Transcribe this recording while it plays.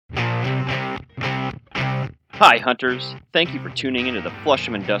Hi, hunters. Thank you for tuning into the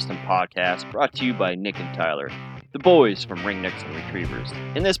Flusham and Dustin podcast brought to you by Nick and Tyler, the boys from Ringnecks and Retrievers.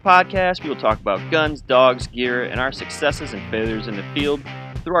 In this podcast, we will talk about guns, dogs, gear, and our successes and failures in the field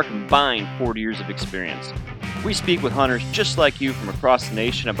through our combined 40 years of experience. We speak with hunters just like you from across the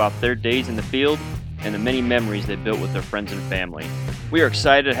nation about their days in the field and the many memories they built with their friends and family. We are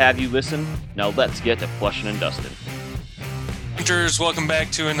excited to have you listen. Now let's get to Flushing and Dustin. Hunters, welcome back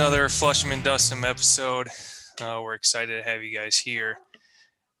to another Flushing and Dustin episode. We're excited to have you guys here.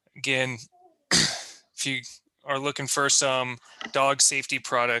 Again, if you are looking for some dog safety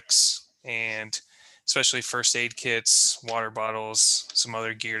products and especially first aid kits, water bottles, some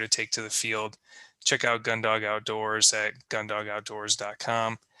other gear to take to the field, check out Gundog Outdoors at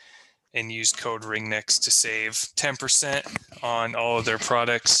gundogoutdoors.com and use code Ringnecks to save 10% on all of their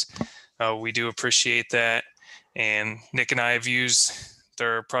products. We do appreciate that. And Nick and I have used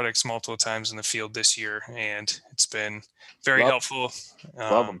their products multiple times in the field this year, and it's been very helpful.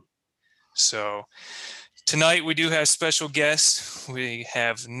 Love them. So tonight we do have special guests. We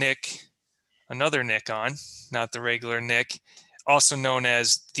have Nick, another Nick on, not the regular Nick, also known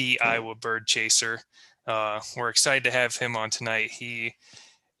as the Iowa Bird Chaser. We're excited to have him on tonight. He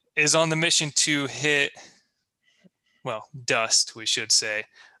is on the mission to hit, dust, we should say,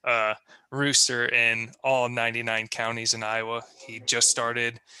 rooster in all 99 counties in Iowa. He just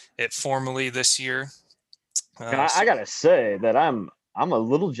started it formally this year. I gotta say that I'm a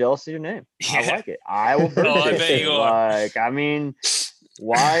little jealous of your name. Yeah. I like it. Iowa Bird Oh, I Chaser. bet you are.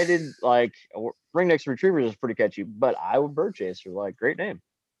 Why did Ringnecks Retrievers is pretty catchy, but Iowa Bird Chaser, great name.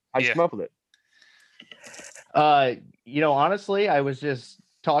 How'd you come up with it? Honestly, I was just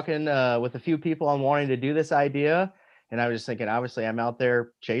talking with a few people on wanting to do this idea. And I was just thinking, obviously, I'm out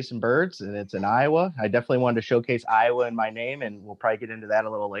there chasing birds, and it's in Iowa. I definitely wanted to showcase Iowa in my name, and we'll probably get into that a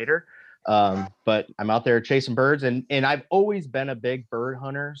little later. But I'm out there chasing birds, and I've always been a big bird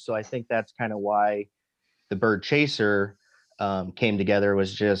hunter. So I think that's kind of why the Bird Chaser came together,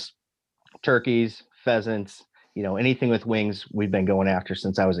 was just turkeys, pheasants, anything with wings we've been going after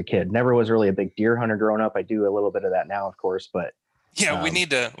since I was a kid. Never was really a big deer hunter growing up. I do a little bit of that now, of course, but yeah, we need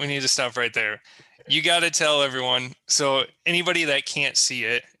to stop right there. You got to tell everyone. So anybody that can't see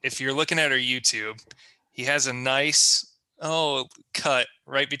it, if you're looking at our YouTube, he has a nice cut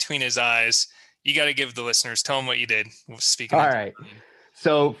right between his eyes. You got to give the listeners, tell them what you did. Speaking. All right.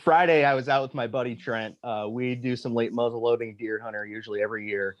 So Friday I was out with my buddy Trent. We do some late muzzle loading deer hunter usually every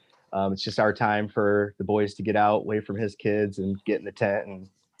year. It's just our time for the boys to get out away from his kids and get in the tent and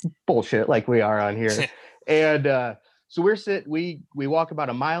bullshit like we are on here. And so we walk about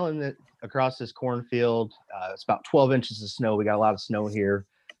a mile across this cornfield. It's about 12 inches of snow. We got a lot of snow here.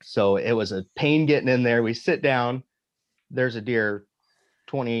 So it was a pain getting in there. We sit down. There's a deer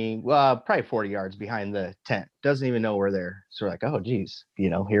probably 40 yards behind the tent. Doesn't even know we're there. So we're like, oh, geez,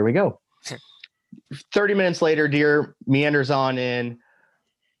 here we go. 30 minutes later, deer meanders on in.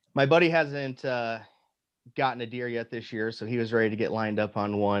 My buddy hasn't gotten a deer yet this year, so he was ready to get lined up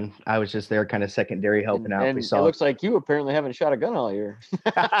on one. I was just there kind of secondary helping out. And it looks like you apparently haven't shot a gun all year.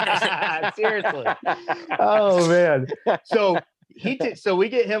 Seriously. Oh man. So so we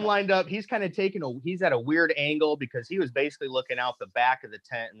get him lined up. He's kind of he's at a weird angle because he was basically looking out the back of the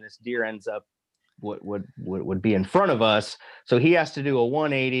tent, and this deer ends up what would be in front of us. So he has to do a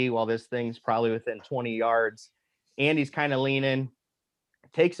 180 while this thing's probably within 20 yards. And he's kind of leaning,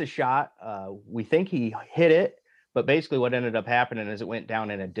 takes a shot. We think he hit it, but basically what ended up happening is it went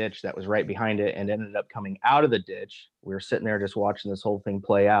down in a ditch that was right behind it and ended up coming out of the ditch. We were sitting there just watching this whole thing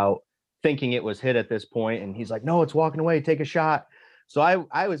play out, thinking it was hit at this point. And he's like, no, it's walking away. Take a shot. So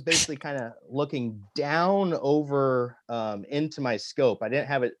I was basically kind of looking down over into my scope. I didn't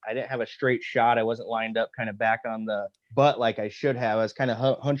have a straight shot. I wasn't lined up kind of back on the butt like I should have. I was kind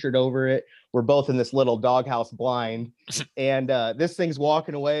of hunched over it. We're both in this little doghouse blind, and this thing's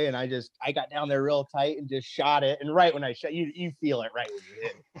walking away. And I got down there real tight and just shot it. And right when I shot, you feel it right when you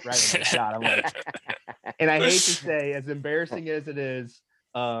hit it. Right when I shot, I'm like, and I hate to say, as embarrassing as it is,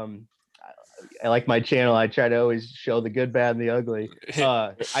 I like my channel. I try to always show the good, bad, and the ugly.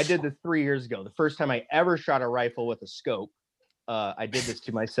 I did this 3 years ago. The first time I ever shot a rifle with a scope. I did this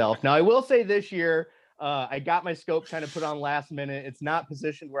to myself. Now, I will say this year, I got my scope kind of put on last minute. It's not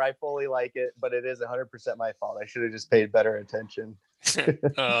positioned where I fully like it, but it is 100% my fault. I should have just paid better attention.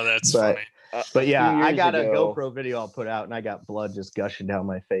 Oh, that's funny. But yeah, I got a GoPro video I'll put out, and I got blood just gushing down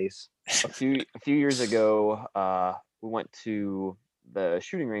my face. A few years ago, we went to the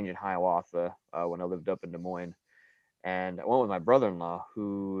shooting range in Hiawatha when I lived up in Des Moines, and I went with my brother-in-law,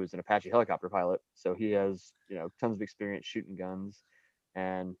 who is an Apache helicopter pilot. So he has tons of experience shooting guns,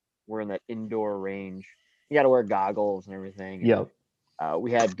 and we're in that indoor range you got to wear goggles and everything. Yep.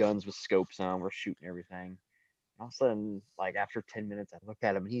 We had guns with scopes on. We're shooting everything. All of a sudden, like after 10 minutes, I look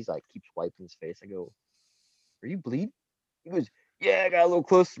at him and he's like keeps wiping his face. I go, "Are you bleeding?" He goes, "Yeah, I got a little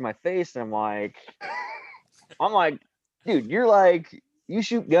close to my face." And I'm like, dude, you're like, you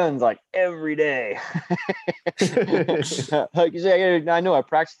shoot guns like every day. Like you say, I know I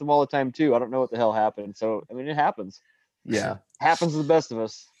practice them all the time too. I don't know what the hell happened. So I mean, it happens. Yeah. Happens to the best of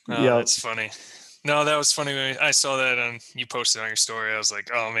us. Oh, Yep. that's funny. No, that was funny when I saw that and you posted on your story. I was like,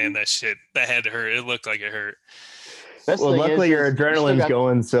 oh man, that had to hurt. It looked like it hurt. Best Well, thing luckily is your you still adrenaline's got-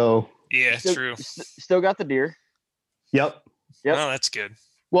 going, so Yeah, still, true. Still got the deer. yep. Yep. Oh, that's good.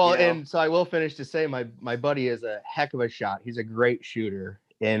 Well, You know. and so I will finish to say my buddy is a heck of a shot. He's a great shooter,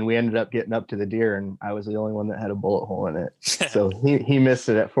 and we ended up getting up to the deer, and I was the only one that had a bullet hole in it. So he missed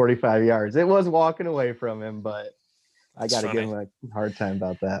it at 45 yards. It was walking away from him, but I got to give him a hard time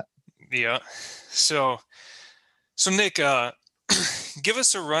about that. Yeah. So Nick, give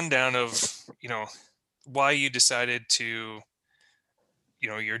us a rundown of, why you decided to,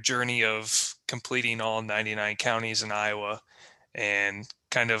 your journey of completing all 99 counties in Iowa and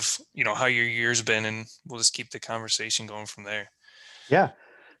kind of, how your year's been, and we'll just keep the conversation going from there. Yeah.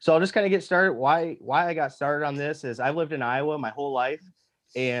 So I'll just kind of get started. Why I got started on this is I've lived in Iowa my whole life.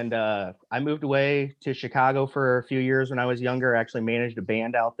 And I moved away to Chicago for a few years when I was younger. I actually managed a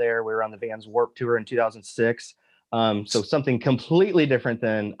band out there. We were on the Vans Warped Tour in 2006. So something completely different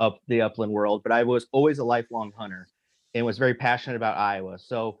than the upland world. But I was always a lifelong hunter and was very passionate about Iowa.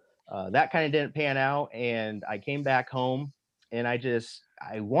 So that kind of didn't pan out. And I came back home and I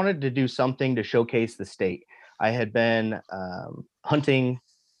wanted to do something to showcase the state. I had been hunting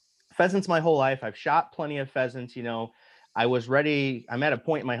pheasants my whole life. I've shot plenty of pheasants, I was ready. I'm at a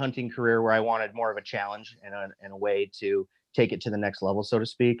point in my hunting career where I wanted more of a challenge and a way to take it to the next level, so to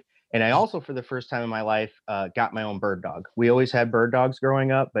speak. And I also, for the first time in my life, got my own bird dog. We always had bird dogs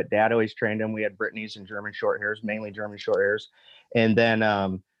growing up, but Dad always trained them. We had Brittany's and German short hairs, mainly German short hairs. And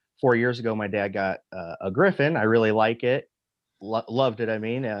then 4 years ago, my dad got a Griffin. I really like it. Loved it,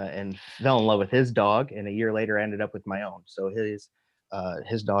 and fell in love with his dog. And a year later, I ended up with my own. So his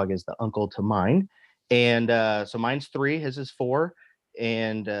dog is the uncle to mine. And so mine's 3, his is 4.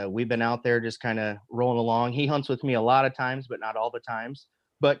 And we've been out there just kind of rolling along. He hunts with me a lot of times, but not all the times.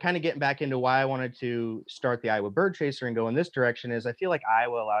 But kind of getting back into why I wanted to start the Iowa Bird Chaser and go in this direction is I feel like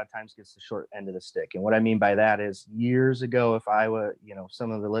Iowa a lot of times gets the short end of the stick. And what I mean by that is years ago, if Iowa,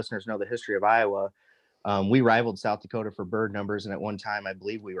 some of the listeners know the history of Iowa, we rivaled South Dakota for bird numbers. And at one time, I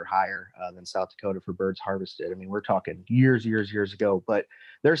believe we were higher than South Dakota for birds harvested. I mean, we're talking years ago, but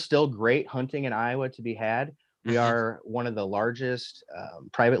there's still great hunting in Iowa to be had. We are one of the largest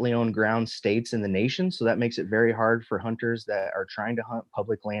privately owned ground states in the nation. So that makes it very hard for hunters that are trying to hunt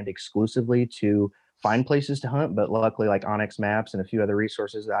public land exclusively to find places to hunt. But luckily, like Onyx Maps and a few other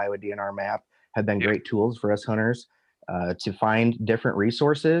resources, the Iowa DNR map have been great tools for us hunters to find different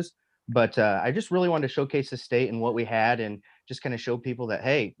resources. But I just really wanted to showcase the state and what we had and just kind of show people that,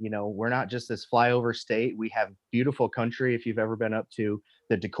 hey, we're not just this flyover state. We have beautiful country. If you've ever been up to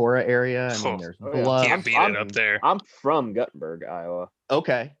the Decorah area, I mean, there's bluffs. Can't beat it up there. I'm from Guttenberg, Iowa.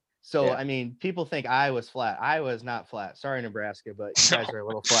 Okay. So, Yeah. I mean, people think Iowa's flat. Iowa's not flat. Sorry, Nebraska, but you guys are a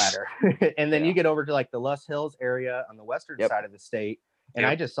little flatter. And then you get over to like the Lust Hills area on the western side of the state. And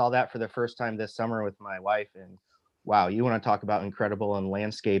I just saw that for the first time this summer with my wife. And wow, you want to talk about incredible and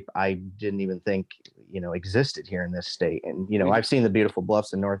landscape I didn't even think, existed here in this state. And, I've seen the beautiful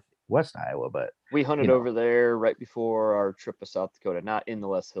bluffs in northwest Iowa, but we hunted over there right before our trip to South Dakota, not in the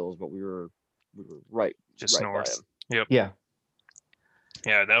West Hills, but we were right just right north. Yep. Yeah.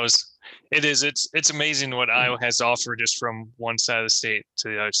 Yeah, it's amazing what Iowa has to offer just from one side of the state to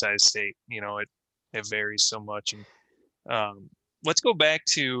the other side of the state. It varies so much. And let's go back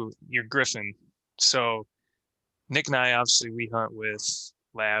to your Griffin. So Nick and I, obviously, we hunt with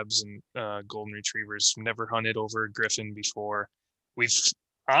labs and golden retrievers. Never hunted over a Griffin before.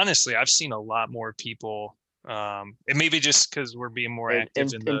 I've seen a lot more people. And maybe just because we're being more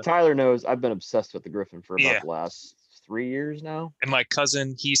active. And Tyler knows I've been obsessed with the Griffin for about the last 3 years now. And my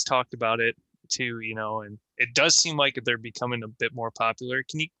cousin, he's talked about it too, and it does seem like they're becoming a bit more popular.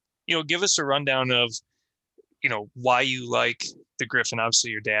 Can you, give us a rundown of, why you like the Griffin?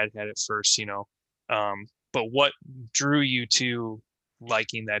 Obviously your dad had it first, but what drew you to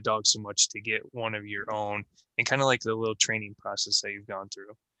liking that dog so much to get one of your own, and kind of like the little training process that you've gone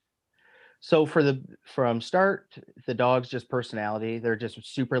through? So from start, the dog's just personality. They're just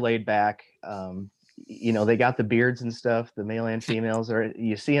super laid back. they got the beards and stuff, the male and females, or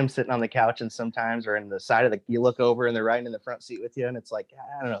you see them sitting on the couch and sometimes, or in the side of you look over and they're riding in the front seat with you. And it's like,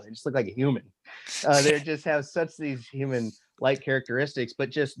 I don't know, they just look like a human. They just have such these human like characteristics, but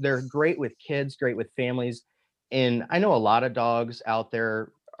just, they're great with kids, great with families. And I know a lot of dogs out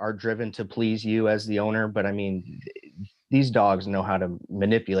there are driven to please you as the owner, but I mean, these dogs know how to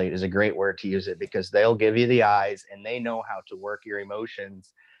manipulate is a great word to use it, because they'll give you the eyes and they know how to work your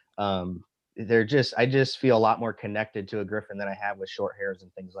emotions. I just feel a lot more connected to a Griffin than I have with short hairs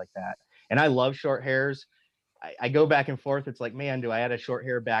and things like that. And I love short hairs. I go back and forth. It's like, man, do I add a short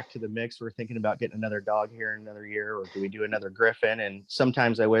hair back to the mix? We're thinking about getting another dog here in another year, or do we do another Griffin? And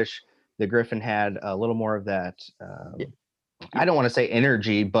sometimes I wish the Griffin had a little more of that. I don't want to say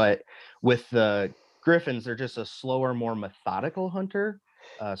energy, but with the Griffins, they're just a slower, more methodical hunter.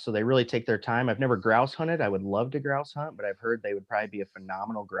 So they really take their time. I've never grouse hunted. I would love to grouse hunt, but I've heard they would probably be a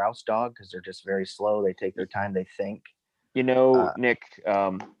phenomenal grouse dog because they're just very slow. They take their time. They think. Nick,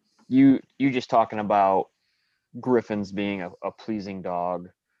 you just talking about Griffins being a pleasing dog.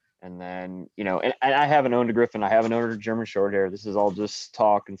 And then, and I haven't owned a Griffin. I haven't owned a German short hair. This is all just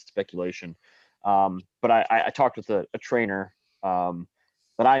talk and speculation. But I talked with a trainer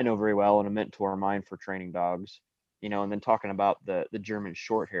that I know very well and a mentor of mine for training dogs, and then talking about the German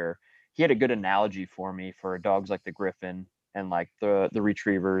short hair. He had a good analogy for me for dogs like the Griffin and like the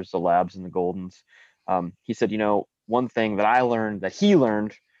retrievers, the labs and the Goldens. He said, one thing that I learned that he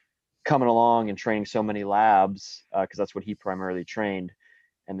learned coming along and training so many labs, because that's what he primarily trained,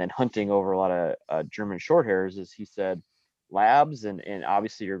 and then hunting over a lot of German short hairs, is he said labs and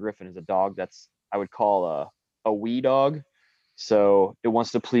obviously your Griffin is a dog that's, I would call a wee dog. So it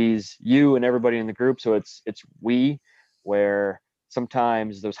wants to please you and everybody in the group. So it's we, where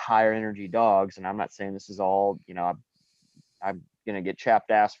sometimes those higher energy dogs, and I'm not saying this is all, I'm going to get chapped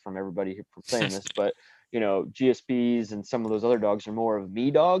ass from everybody from saying this, but GSPs and some of those other dogs are more of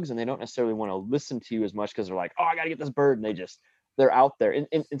me dogs, and they don't necessarily want to listen to you as much because they're like, oh, I got to get this bird. And they're out there.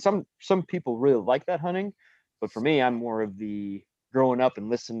 And some people really like that hunting. But for me, I'm more of the growing up and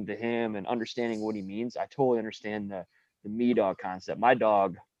listening to him and understanding what he means. I totally understand the me dog concept. My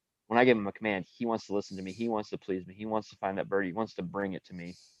dog, when I give him a command, he wants to listen to me. He wants to please me. He wants to find that bird. He wants to bring it to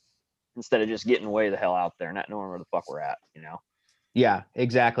me instead of just getting way the hell out there, not knowing where the fuck we're at, Yeah,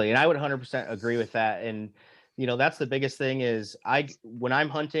 exactly. And I would 100% agree with that. And, that's the biggest thing is when I'm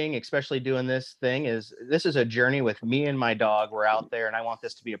hunting, especially doing this is a journey with me and my dog. We're out there and I want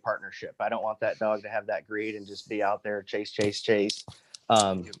this to be a partnership. I don't want that dog to have that greed and just be out there, chase.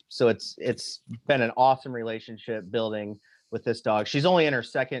 So it's been an awesome relationship building with this dog. She's only in her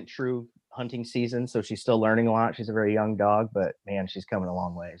second true hunting season, so she's still learning a lot. She's a very young dog, but man, she's coming a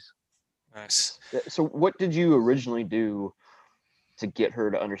long ways. Nice. So what did you originally do to get her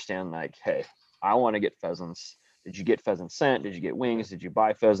to understand, like, hey, I want to get pheasants? Did you get pheasant scent? Did you get wings? Did you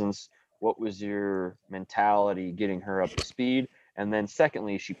buy pheasants? What was your mentality getting her up to speed? And then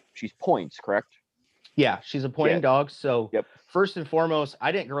secondly, she's points, correct? Yeah, she's a pointing dog. So yep. First and foremost,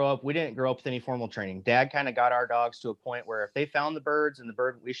 we didn't grow up with any formal training. Dad kind of got our dogs to a point where if they found the birds and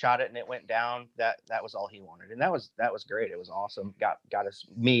we shot it and it went down, that was all he wanted. And that was great. It was awesome. Got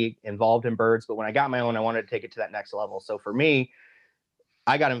me involved in birds. But when I got my own, I wanted to take it to that next level. So for me,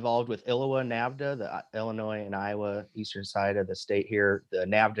 I got involved with Iowa NAVHDA, the Illinois and Iowa eastern side of the state here, the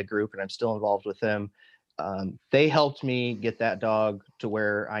NAVHDA group, and I'm still involved with them. They helped me get that dog to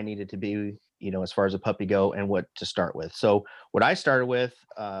where I needed to be, as far as a puppy go and what to start with. So what I started with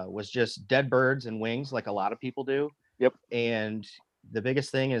was just dead birds and wings, like a lot of people do. Yep. And the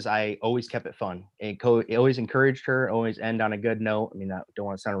biggest thing is I always kept it fun and always encouraged her, always end on a good note. I mean, I don't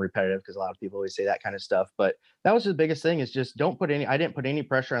want to sound repetitive because a lot of people always say that kind of stuff, but that was the biggest thing is just I didn't put any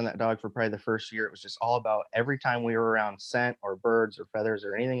pressure on that dog for probably the first year. It was just all about every time we were around scent or birds or feathers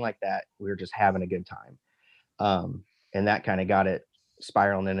or anything like that, we were just having a good time. And that kind of got it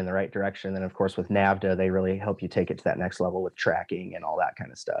spiraling in the right direction. Then of course with NAVHDA, they really help you take it to that next level with tracking and all that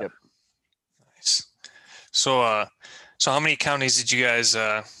kind of stuff. Yep. Nice. So how many counties have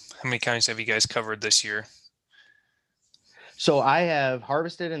you guys covered this year? So I have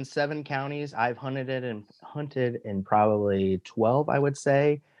harvested in 7 counties. I've hunted in probably 12, I would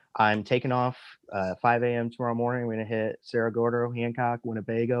say. I'm taking off 5 a.m. tomorrow morning. We're going to hit Cerro Gordo, Hancock,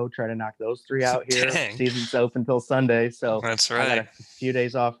 Winnebago, try to knock those 3 out here. Dang. Season's open until Sunday. So that's right. I got a few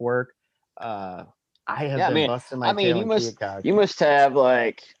days off work. I have been busting my tail in Keokuk. You must have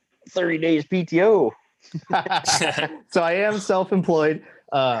like 30 days PTO. So I am self-employed.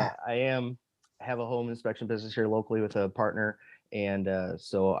 I have a home inspection business here locally with a partner. And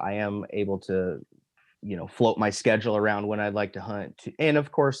so I am able to float my schedule around when I'd like to hunt. And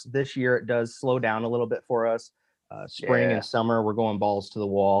of course, this year it does slow down a little bit for us. Spring and summer, we're going balls to the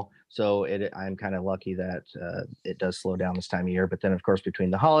wall. So I'm kind of lucky that it does slow down this time of year. But then, of course,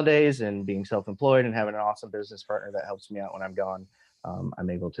 between the holidays and being self-employed and having an awesome business partner that helps me out when I'm gone, I'm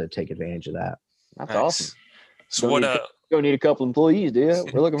able to take advantage of that. That's awesome. So don't need a couple employees, do you?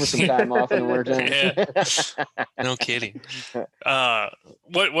 We're looking for some time off in the wintertime. No kidding.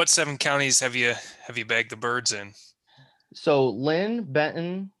 What 7 counties have you bagged the birds in? So Lynn,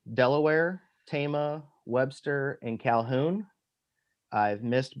 Benton, Delaware, Tama, Webster, and Calhoun. I've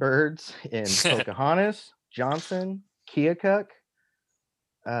missed birds in Pocahontas, Johnson, Keokuk,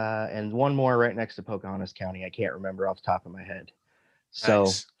 and one more right next to Pocahontas County. I can't remember off the top of my head. So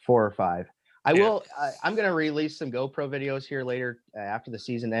Nice. 4 or 5. I'm going to release some GoPro videos here later after the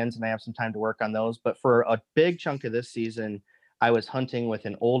season ends, and I have some time to work on those. But for a big chunk of this season, I was hunting with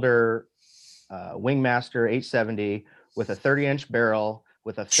an older Wingmaster 870 with a 30-inch barrel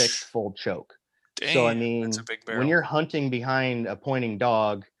with a fixed full choke. Dang, so I mean, that's a big barrel. When you're hunting behind a pointing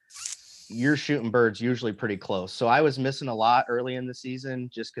dog, you're shooting birds usually pretty close. So I was missing a lot early in the season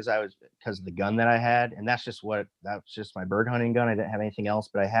just because of the gun that I had, and that's just my bird hunting gun. I didn't have anything else,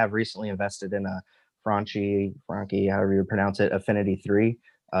 but I have recently invested in a Franchi, however you pronounce it, Affinity 3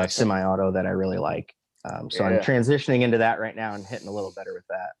 semi-auto that I really like. So I'm transitioning into that right now and hitting a little better with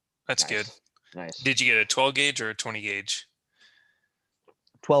that. That's good. Nice. Did you get a 12 gauge or a 20 gauge?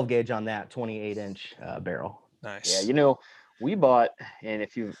 12 gauge on that 28-inch barrel. Nice. Yeah, we bought, and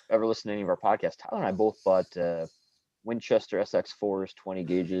if you've ever listened to any of our podcasts, Tyler and I both bought Winchester SX4s 20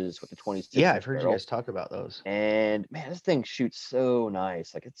 gauges with the 26. Yeah, I've heard you guys talk about those. And man, this thing shoots so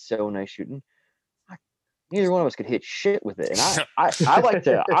nice. Like, it's so nice shooting. Neither one of us could hit shit with it. And I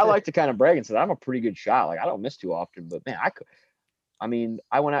like to kind of brag and say I'm a pretty good shot. Like, I don't miss too often, but man,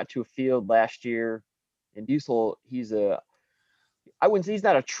 I went out to a field last year, and Diesel, he's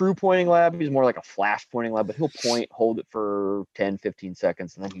not a true pointing lab. He's more like a flash pointing lab, but he'll point, hold it for 10, 15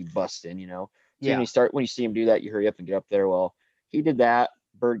 seconds, and then he busts in, So when you see him do that, you hurry up and get up there. Well, he did that.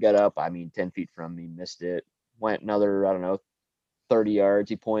 Bird got up, 10 feet from me, missed it. Went another, 30 yards.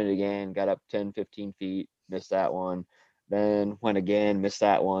 He pointed again, got up 10, 15 feet, missed that one. Then went again, missed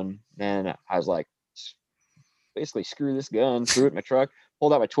that one. Then I was like, basically, screw this gun, threw it in my truck,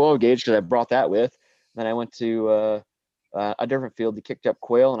 pulled out my 12 gauge because I brought that with. Then I went to a different field. He kicked up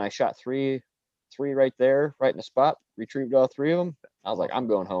quail, and I shot three right there, right in the spot. Retrieved all 3 of them. I was like, I'm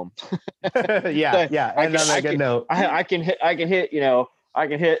going home. yeah. And on that good note, I can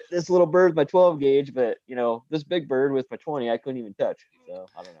hit this little bird with my 12 gauge, but this big bird with my 20, I couldn't even touch. So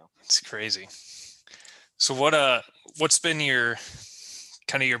I don't know. It's crazy. So what's been your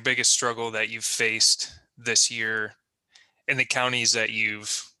biggest struggle that you've faced this year in the counties that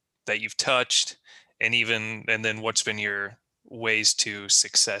you've touched? And then what's been your ways to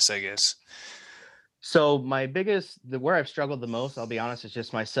success, I guess? So my where I've struggled the most, I'll be honest, is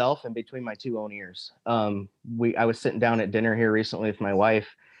just myself and between my 2 own ears. I was sitting down at dinner here recently with my wife,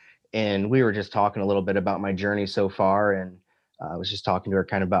 and we were just talking a little bit about my journey so far. And I was just talking to her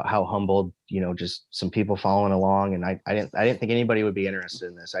kind of about how humbled, just some people following along. And I didn't think anybody would be interested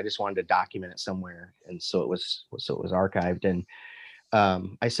in this. I just wanted to document it somewhere. And so it was archived. And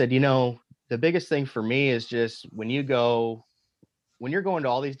I said, the biggest thing for me is just when you're going to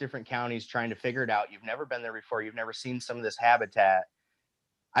all these different counties trying to figure it out, you've never been there before, you've never seen some of this habitat.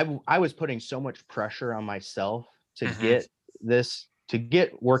 I was putting so much pressure on myself to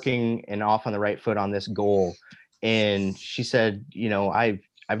get working and off on the right foot on this goal. And she said,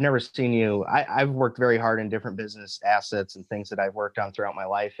 I've never seen you. I've worked very hard in different business assets and things that I've worked on throughout my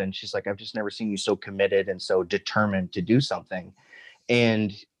life. And she's like, I've just never seen you so committed and so determined to do something.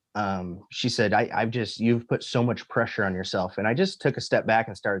 And she said, you've put so much pressure on yourself. And I just took a step back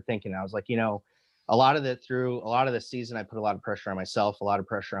and started thinking. I was like, through a lot of the season, I put a lot of pressure on myself, a lot of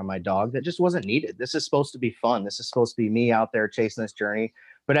pressure on my dog that just wasn't needed. This is supposed to be fun. This is supposed to be me out there chasing this journey.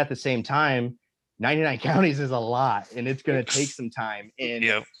 But at the same time, 99 counties is a lot, and it's going to take some time.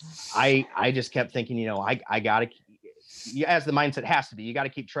 And I just kept thinking, I got to, as the mindset has to be, you got to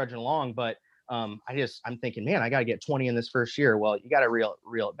keep trudging along. But I'm thinking, man, I got to get 20 in this first year. Well, you got to reel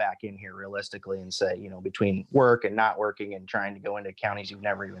it back in here realistically and say, between work and not working and trying to go into counties you've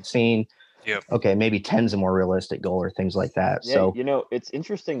never even seen. Yep. Okay, maybe 10's a more realistic goal or things like that. Yeah, so it's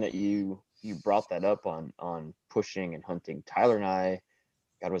interesting that you brought that up on pushing and hunting. Tyler and I,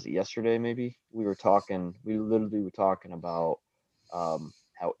 God, was it yesterday? Maybe we literally were talking about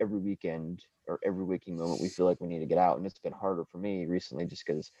how every weekend or every waking moment we feel like we need to get out, and it's been harder for me recently just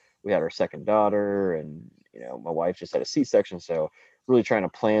because we had our second daughter, and my wife just had a C-section, so really trying to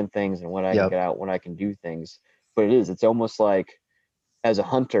plan things and when I can Yep. get out, when I can do things. But it's almost like as a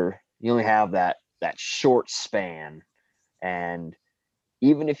hunter, you only have that short span. And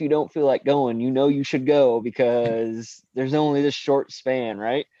even if you don't feel like going, you should go because there's only this short span,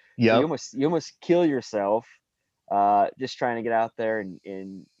 right? So Yep. you almost kill yourself just trying to get out there and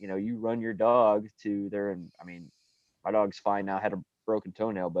you run your dog to there. And I mean, my dog's fine now, had a broken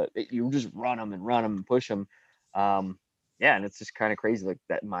toenail, but you just run them and push them. Yeah, and it's just kind of crazy, like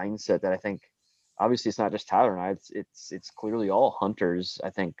that mindset that I think obviously it's not just Tyler and I, it's clearly all hunters,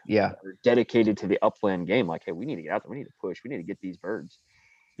 I think, Yeah. that are dedicated to the upland game. Like, hey, we need to get out there, we need to push, we need to get these birds.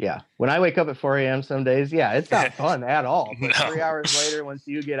 Yeah. When I wake up at 4 a.m. some days, yeah, it's not fun at all. But No. 3 hours later, once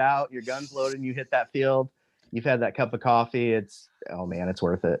you get out, your gun's loaded, and you hit that field, you've had that cup of coffee. Oh man, it's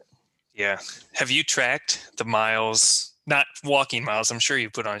worth it. Yeah. Have you tracked the miles, not walking miles? I'm sure you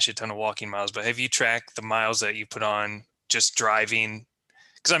put on a shit ton of walking miles, but have you tracked the miles that you put on just driving?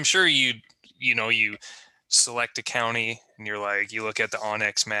 Because I'm sure you select a county and you're like, you look at the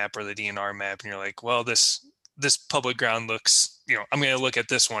Onyx map or the DNR map and you're like, well, this public ground looks, I'm going to look at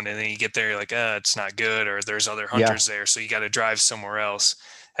this one. And then you get there, you're like, it's not good, or there's other hunters there, so you got to drive somewhere else.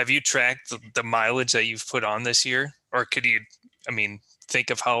 Have you tracked the mileage that you've put on this year? Or could you, think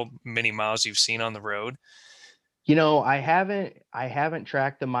of how many miles you've seen on the road? I haven't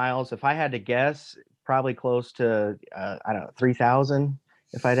tracked the miles. If I had to guess, probably close to, I don't know, 3,000.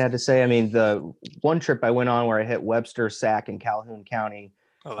 If I'd had to say, the one trip I went on where I hit Webster, Sac, and Calhoun County,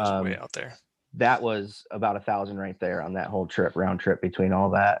 Oh, those way out there. that was about 1,000 right there on that whole trip, round trip between all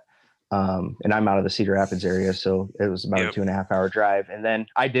that. And I'm out of the Cedar Rapids area, so it was about a 2.5 hour drive. And then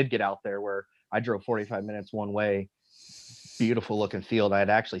I did get out there where I drove 45 minutes one way. Beautiful looking field. I had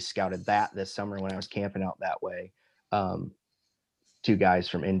actually scouted that this summer when I was camping out that way. Two guys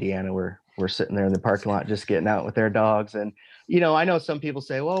from Indiana were sitting there in the parking lot just getting out with their dogs. And I know some people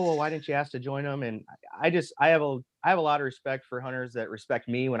say, well, why didn't you ask to join them? And I have a lot of respect for hunters that respect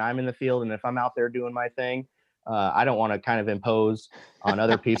me when I'm in the field, and if I'm out there doing my thing, I don't want to kind of impose on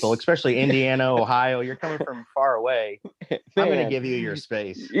other people, especially Indiana, Ohio. You're coming from far away. Man, I'm going to give you your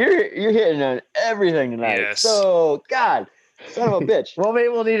space. You're hitting on everything tonight. Yes. So God, son of a bitch. Well, maybe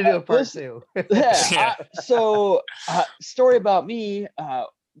we'll need to do a part two. Yeah. Story about me.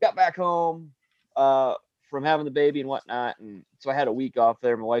 Got back home from having the baby and whatnot, and so I had a week off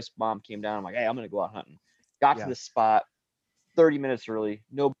there. My wife's mom came down. I'm like, hey, I'm gonna go out hunting. Got to the spot 30 minutes early.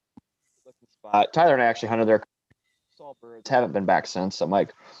 No spot. Tyler and I actually hunted there. Saw birds. Haven't been back since. So I'm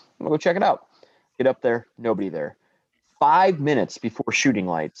like, I'm gonna go check it out. Get up there. Nobody there. 5 minutes before shooting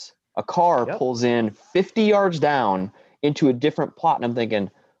lights, a car pulls in 50 yards down into a different plot, and I'm thinking,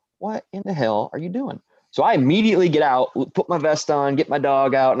 what in the hell are you doing? So I immediately get out, put my vest on, get my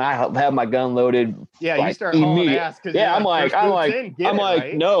dog out, and I have my gun loaded. Yeah, you start hauling ass. Yeah, I'm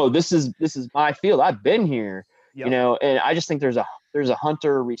like, no, this is my field. I've been here, and I just think there's a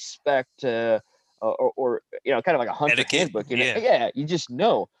hunter respect, or kind of like a hunter etiquette handbook. Yeah, you just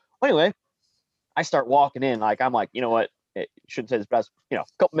know. Anyway, I start walking in, like I'm like, you know what? It shouldn't say this, but a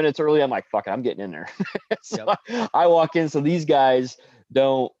couple minutes early, I'm like, fuck it, I'm getting in there. So I walk in, so these guys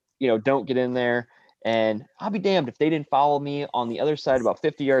don't get in there. And I'll be damned if they didn't follow me on the other side about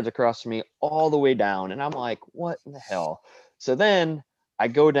 50 yards across from me all the way down. And I'm like, what in the hell? So then I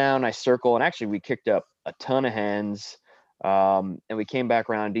go down, I circle, and actually we kicked up a ton of hens. And we came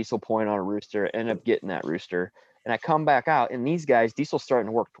back around Diesel Point on a rooster, ended up getting that rooster. And I come back out, and these guys, Diesel's starting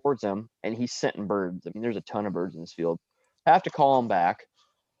to work towards them, and he's scenting birds. There's a ton of birds in this field. I have to call him back.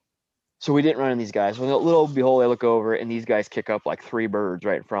 So we didn't run in these guys. Well, little behold, I look over, and these guys kick up like 3 birds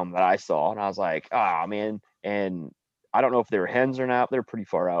right in front of them that I saw. And I was like, man. And I don't know if they were hens or not. They're pretty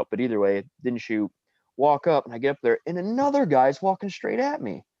far out. But either way, didn't shoot. Walk up, and I get up there, and another guy's walking straight at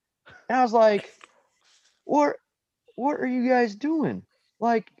me. And I was like, what are you guys doing?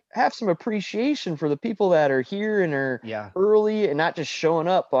 Like, have some appreciation for the people that are here and are early and not just showing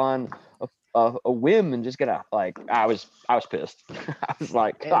up on a whim and just gonna, like, I was pissed. I was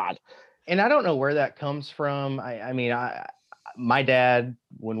like, God. And I don't know where that comes from. My dad,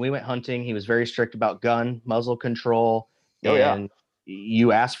 when we went hunting, he was very strict about gun muzzle control.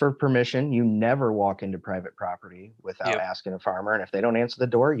 You ask for permission. You never walk into private property without asking a farmer. And if they don't answer the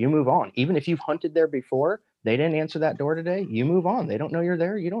door, you move on. Even if you've hunted there before, they didn't answer that door today, you move on. They don't know you're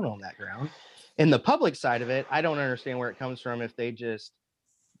there. You don't own that ground. And the public side of it, I don't understand where it comes from. If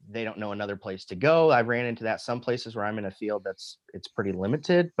they don't know another place to go. I've ran into that some places where I'm in a field it's pretty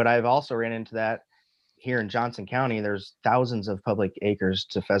limited, but I've also ran into that here in Johnson County. There's thousands of public acres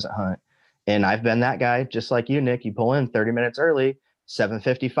to pheasant hunt. And I've been that guy, just like you, Nick. You pull in 30 minutes early,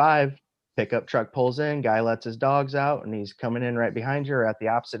 7:55, pickup truck pulls in, guy lets his dogs out, and he's coming in right behind you or at the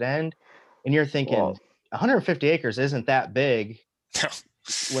opposite end. And you're thinking, Well, 150 acres isn't that big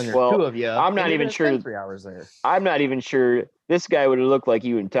when there's Well, two of you. I'm not and you're even gonna sure- spend 3 hours there. I'm not even sure this guy would have looked like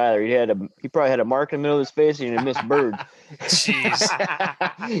you and Tyler. He probably had a mark in the middle of his face and he missed birds. Jeez.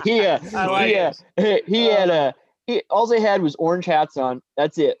 All they had was orange hats on.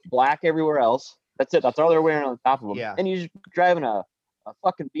 That's it. Black everywhere else. That's it. That's all they're wearing on top of them. Yeah. And he's driving a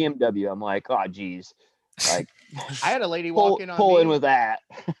fucking BMW. I'm like, oh geez. Like I had a lady pull walking on me. in with that.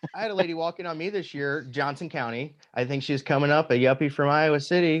 I had a lady walking on me this year, Johnson County. I think she's coming up, a yuppie from Iowa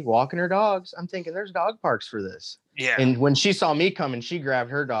City, walking her dogs. I'm thinking there's dog parks for this. Yeah. And when she saw me coming, she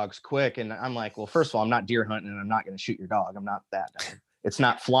grabbed her dogs quick. And I'm like, well, first of all, I'm not deer hunting and I'm not going to shoot your dog. I'm not that dumb. It's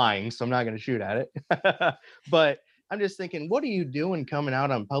not flying, so I'm not going to shoot at it. But I'm just thinking, what are you doing coming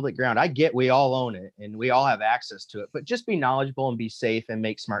out on public ground? I get we all own it and we all have access to it, but just be knowledgeable and be safe and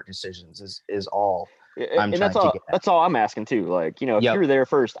make smart decisions is all. And that's all I'm asking too. Like, if Yep. you're there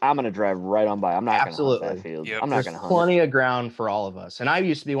first, I'm gonna drive right on by. I'm not gonna hunt that field. Yep. I'm not There's gonna hunt. plenty of ground for all of us. And I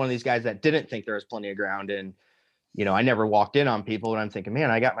used to be one of these guys that didn't think there was plenty of ground. And, I never walked in on people and I'm thinking, man,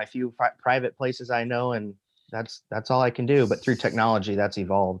 I got my few private places I know, and that's all I can do. But through technology, that's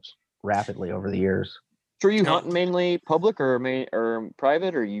evolved rapidly over the years. So are you hunting mainly public or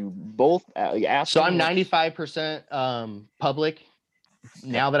private, or you both? So I'm 95% public.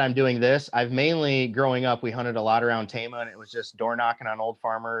 Now that I'm doing this, I've mainly, growing up, we hunted a lot around Tama, and it was just door knocking on old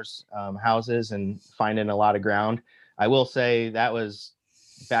farmers' houses and finding a lot of ground. I will say that was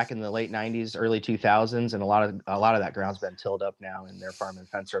back in the late 90s, early 2000s, and a lot of that ground's been tilled up now, and they're farming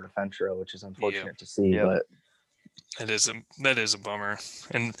fence row to fence row, which is unfortunate to see. Yep. But that is a bummer.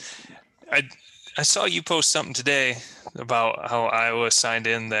 And I saw you post something today about how Iowa signed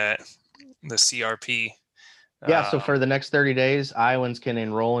in the CRP. yeah, so for the next 30 days, Iowans can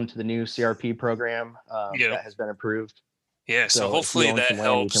enroll into the new CRP program that has been approved. Yeah, so if you hopefully own that some land,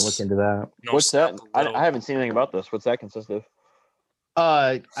 helps. you can look into that. What's that? stop the little- I haven't seen anything about this. What's that consist of?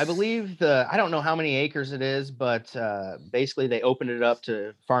 I believe I don't know how many acres it is, but basically they opened it up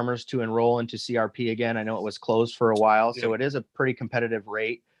to farmers to enroll into CRP again. I know it was closed for a while, so it is a pretty competitive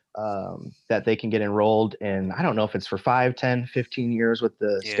rate that they can get enrolled in. I don't know if it's for 5, 10, 15 years with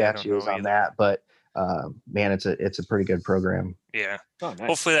the statutes on that, but man, it's a pretty good program. Yeah. Oh, nice.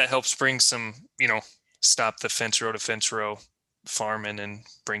 Hopefully that helps bring some, stop the fence row to fence row farming and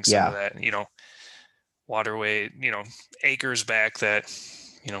bring some of that, waterway, acres back that,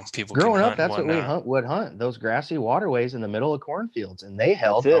 people growing can up, hunt that's and what we whatnot. would hunt, those grassy waterways in the middle of cornfields, and they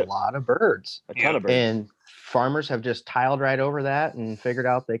held a lot of birds. A ton of birds. And farmers have just tiled right over that and figured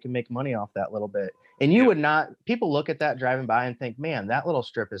out they can make money off that little bit. And you would not, people look at that driving by and think, man, that little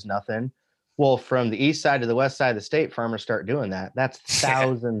strip is nothing. Well, from the east side to the west side of the state, farmers start doing that. That's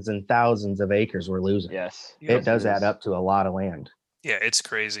thousands and thousands of acres we're losing. Yes. It does add up to a lot of land. Yeah, it's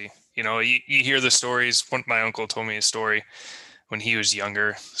crazy. You hear the stories. My uncle told me a story when he was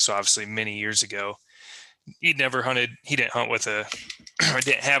younger. So obviously many years ago, he didn't hunt with or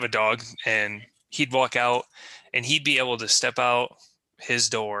didn't have a dog, and he'd walk out and he'd be able to step out his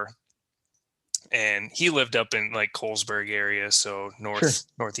door, and he lived up in like Colesburg area. So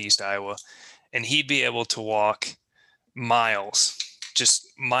northeast Iowa, and he'd be able to walk miles, just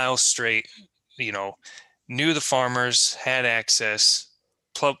miles straight, knew the farmers, had access,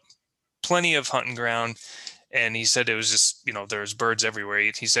 plenty of hunting ground. And he said it was just, there's birds everywhere.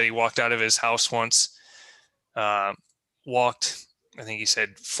 He said he walked out of his house once, walked, I think he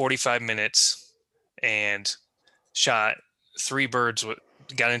said 45 minutes, and shot 3 birds,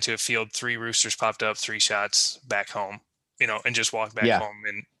 got into a field, 3 roosters popped up, 3 shots, back home, and just walked back home.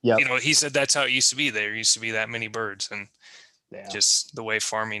 And, he said that's how it used to be. There used to be that many birds, and just the way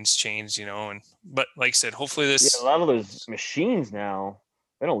farming's changed, but like I said, hopefully this. Yeah, a lot of those machines now,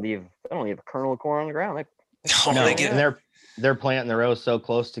 they don't leave a kernel of corn on the ground. And they're planting the rows so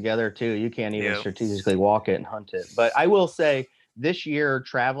close together too. You can't even strategically walk it and hunt it. But I will say, this year,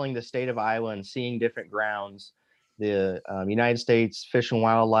 traveling the state of Iowa and seeing different grounds, the United States Fish and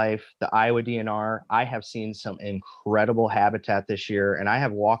Wildlife, the Iowa DNR, I have seen some incredible habitat this year. And I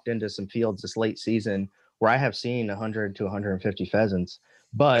have walked into some fields this late season where I have seen 100 to 150 pheasants.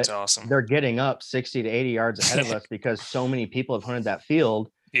 But that's awesome. They're getting up 60 to 80 yards ahead of us because so many people have hunted that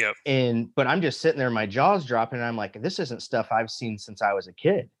field. Yep. But I'm just sitting there, my jaw's dropping, and I'm like, this isn't stuff I've seen since I was a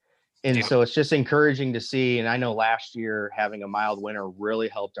kid. And so it's just encouraging to see. And I know last year having a mild winter really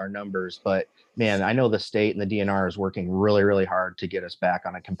helped our numbers, but man, I know the state and the DNR is working really, really hard to get us back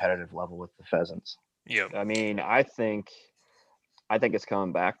on a competitive level with the pheasants. Yeah. I mean, I think it's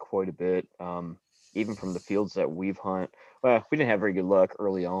coming back quite a bit. Even from the fields that we've hunt, well, we didn't have very good luck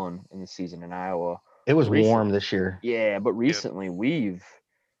early on in the season in Iowa. It was Recent- warm this year. Yeah, but recently we've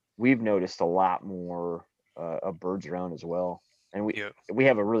noticed a lot more of birds around as well, and we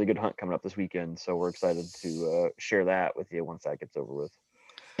have a really good hunt coming up this weekend, so we're excited to share that with you once that gets over with.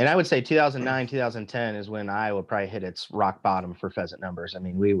 And I would say 2009, 2010 is when Iowa probably hit its rock bottom for pheasant numbers. I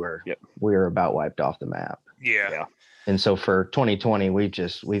mean, we were about wiped off the map. Yeah. And so for 2020,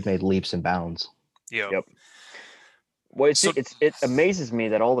 we've made leaps and bounds. Yep. Well, it amazes me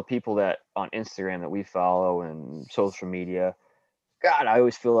that all the people that on Instagram that we follow and social media, God, I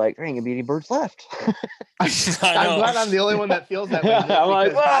always feel like there ain't gonna be any birds left. I'm glad I'm the only one that feels that way. I'm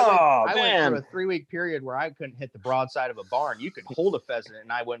like, I went through a 3-week period where I couldn't hit the broadside of a barn. You could hold a pheasant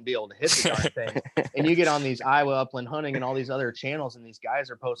and I wouldn't be able to hit the darn thing. And you get on these Iowa Upland Hunting and all these other channels, and these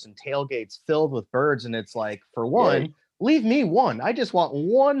guys are posting tailgates filled with birds. And it's like, for one, leave me one. I just want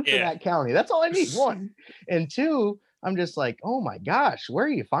one for that county. That's all I need, one. And two, I'm just like, oh my gosh, where are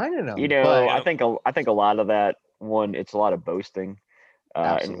you finding them? You know, I think a lot of that, one, it's a lot of boasting.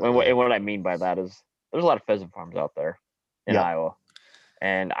 And what I mean by that is there's a lot of pheasant farms out there in Iowa,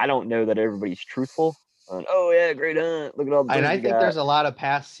 and I don't know that everybody's truthful. And, oh yeah, great hunt! Look at all the. And I think there's a lot of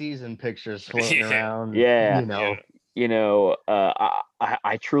past season pictures floating around. Yeah,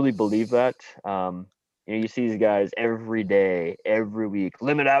 I truly believe that. You see these guys every day, every week.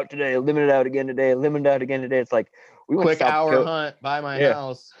 Limit out today, limit it out again today, limit out again today. It's like we went quick hour hunt by my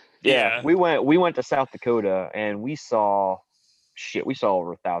house. Yeah, we went to South Dakota and we saw over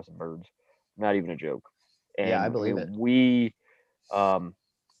 1,000 birds. Not even a joke. And I believe it. We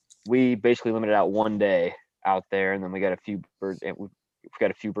basically limited out one day out there, and then we got a few birds, and we've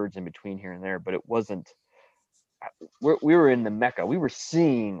got a few birds in between here and there, but it wasn't. We were in the Mecca. We were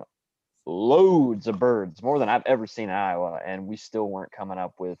seeing loads of birds, more than I've ever seen in Iowa, and we still weren't coming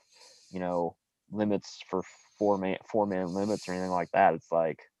up with, limits for four-man limits or anything like that. It's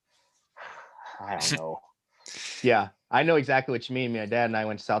like, I don't know. Yeah, I know exactly what you mean. My dad and I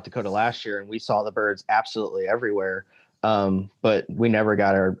went to South Dakota last year, and we saw the birds absolutely everywhere. But we never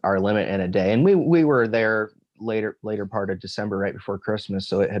got our limit in a day. And we were there later part of December, right before Christmas.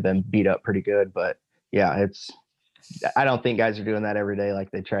 So it had been beat up pretty good. But yeah, I don't think guys are doing that every day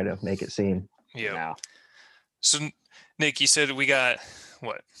like they try to make it seem. Yeah. No. So Nick, you said we got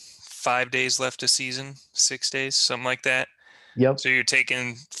 5 days left of season, 6 days, something like that. Yep. So you're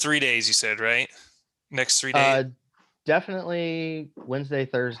taking 3 days, you said, right? Next 3 days? Definitely Wednesday,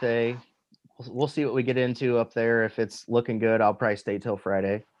 Thursday. We'll see what we get into up there. If it's looking good, I'll probably stay till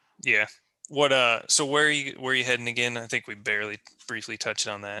Friday. Yeah. So where are you heading again? I think we briefly touched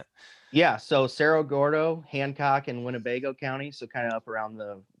on that. Yeah. So Cerro Gordo, Hancock, and Winnebago County. So kind of up around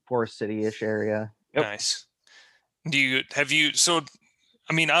the Forest City-ish area. Yep. Nice.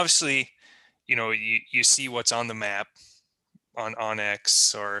 Obviously, you see what's on the map on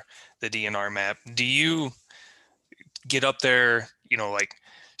onX or the DNR map. Do you get up there,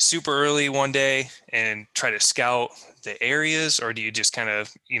 super early one day and try to scout the areas, or do you just kind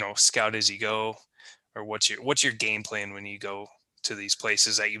of, scout as you go, or what's your game plan when you go to these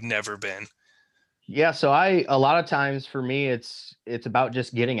places that you've never been? Yeah. So a lot of times for me, it's about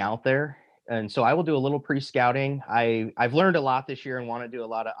just getting out there. And so I will do a little pre-scouting. I've learned a lot this year and want to do a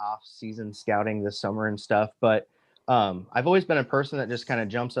lot of off-season scouting this summer and stuff, but I've always been a person that just kind of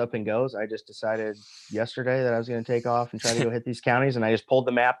jumps up and goes. I just decided yesterday that I was going to take off and try to go hit these counties, and I just pulled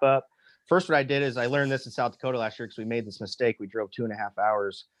the map up. First, what I did is I learned this in South Dakota last year because we made this mistake. We drove 2.5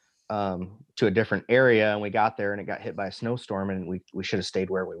 hours to a different area, and we got there and it got hit by a snowstorm, and we should have stayed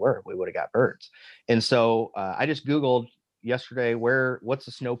where we were. We would have got birds. And so I just Googled yesterday, what's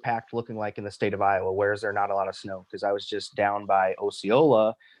the snow pack looking like in the state of Iowa? Where is there not a lot of snow? Because I was just down by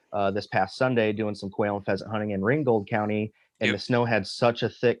Osceola this past Sunday doing some quail and pheasant hunting in Ringgold County, and the snow had such a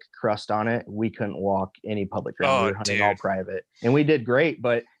thick crust on it, we couldn't walk any public ground. We were hunting all private, and we did great,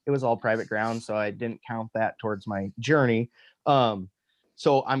 but it was all private ground, so I didn't count that towards my journey.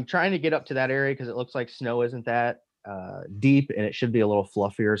 So I'm trying to get up to that area because it looks like snow isn't that deep, and it should be a little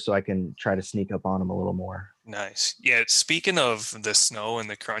fluffier, so I can try to sneak up on them a little more. Nice. Yeah, speaking of the snow and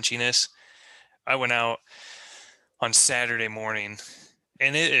the crunchiness, I went out on Saturday morning,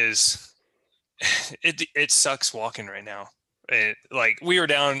 and it sucks walking right now. We were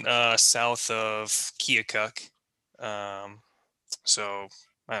down south of Keokuk, so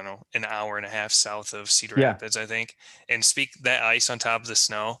I don't know, an hour and a half south of Cedar Rapids, I think. And that ice on top of the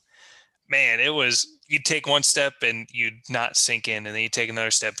snow, man, you'd take one step and you'd not sink in, and then you take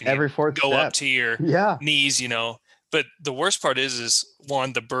another step and every fourth go step up to your knees, But the worst part is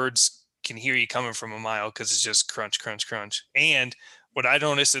one, the birds can hear you coming from a mile because it's just crunch, crunch, crunch. And what I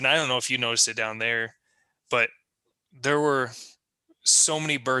noticed, and I don't know if you noticed it down there, but there were so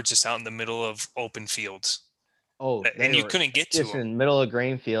many birds just out in the middle of open fields. Oh, And you couldn't get to just them. in the middle of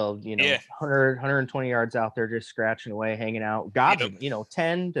grain field, 120 yards out there, just scratching away, hanging out, gobbling,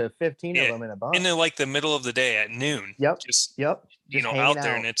 10 to 15 of them in a bunch. And then like the middle of the day at noon. Yep. Just out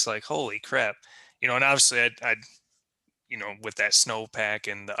there, and it's like, holy crap. And obviously I'd with that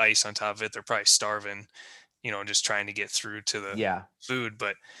snowpack and the ice on top of it, they're probably starving, just trying to get through to the food.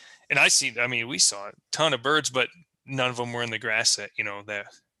 We saw a ton of birds, but none of them were in the grass that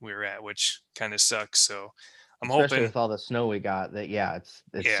we were at, which kind of sucks. So I'm especially hoping with all the snow we got that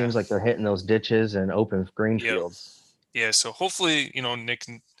it seems like they're hitting those ditches and open green fields. Yeah, so hopefully Nick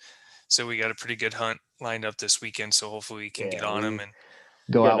said we got a pretty good hunt lined up this weekend, so hopefully we can get on them and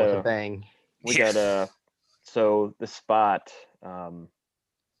go out with a bang. We got so the spot, I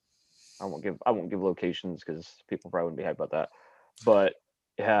won't give locations because people probably wouldn't be happy about that, but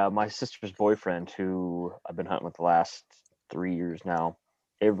my sister's boyfriend, who I've been hunting with the last 3 years now,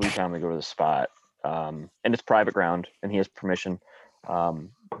 every time we go to the spot, and it's private ground and he has permission,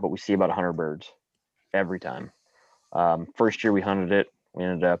 but we see about 100 birds every time. First year we hunted it, we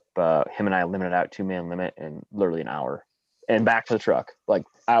ended up him and I limited out 2-man limit in literally an hour, and back to the truck, like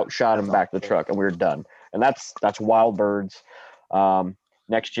outshot him back to the truck, and we were done. And that's wild birds.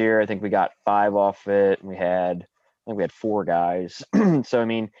 Next year I think we got 5 off it, and we had 4 guys.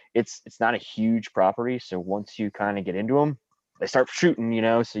 So it's not a huge property, so once you kind of get into them, they start shooting,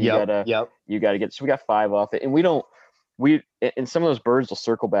 so you gotta get, so we got 5 off it. And and some of those birds will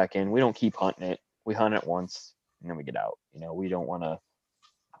circle back in. We don't keep hunting it. We hunt it once and then we get out. We don't want to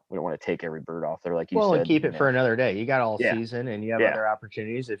take every bird off there, like you said. And keep it for another day. You got all season and you have other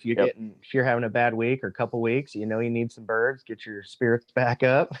opportunities. If if you're having a bad week or a couple weeks, you need some birds, get your spirits back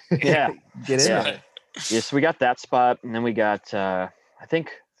up. Yeah. Get in it. Yes, we got that spot, and then we got I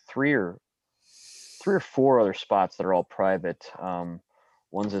think 3 or 4 other spots that are all private.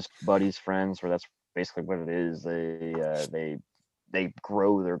 One's his buddy's friends, where that's basically what it is. They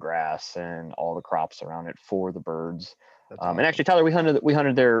grow their grass and all the crops around it for the birds. Awesome. And actually, Tyler, we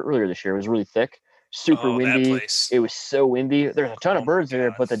hunted there earlier this year. It was really thick, super windy. It was so windy. There's a ton of birds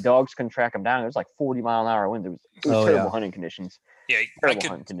there, but the dogs couldn't track them down. It was like 40-mile-an-hour wind. It was terrible hunting conditions. Yeah, I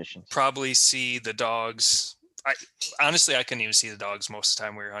could probably see the dogs. Honestly, I couldn't even see the dogs most of the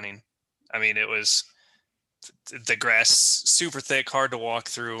time we were hunting. It was the grass super thick, hard to walk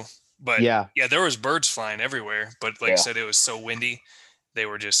through. But there was birds flying everywhere. But like I said, it was so windy. They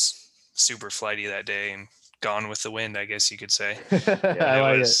were just super flighty that day and gone with the wind, I guess you could say.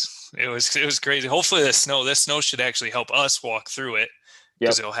 It was crazy. Hopefully this snow should actually help us walk through it,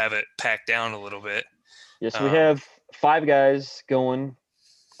 because it'll have it packed down a little bit. Yes, we have 5 guys going,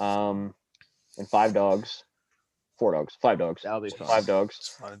 and 5 dogs. 4 dogs, 5 dogs. That'll be fun. 5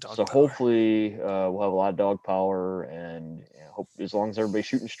 dogs. So hopefully we'll have a lot of dog power, and hope as long as everybody's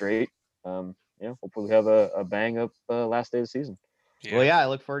shooting straight, hopefully we have a bang up last day of the season. Yeah. Well, I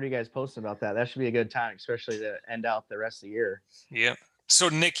look forward to you guys posting about that. That should be a good time, especially to end out the rest of the year. Yeah. So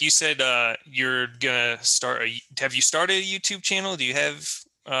Nick, you said you're gonna start. Have you started a YouTube channel? Do you have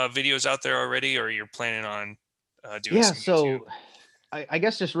videos out there already, or you're planning on doing? Yeah. So I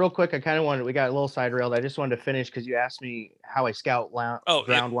guess just real quick, we got a little side railed. I just wanted to finish because you asked me how I scout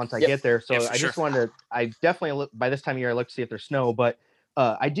ground once I get there. So I just wanted to. I definitely look by this time of year. I look to see if there's snow, but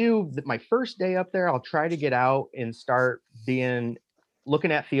I do my first day up there. I'll try to get out and start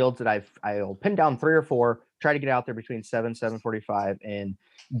looking at fields that I'll pin down 3 or 4, try to get out there between 7:45 and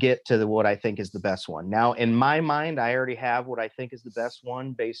get to what I think is the best one. Now, in my mind, I already have what I think is the best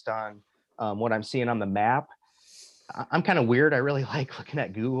one based on what I'm seeing on the map. I'm kind of weird. I really like looking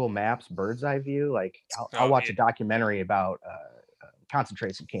at Google Maps bird's eye view. Like I'll watch a documentary about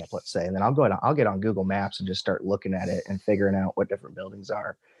concentration camp, let's say, and then I'll get on Google Maps and just start looking at it and figuring out what different buildings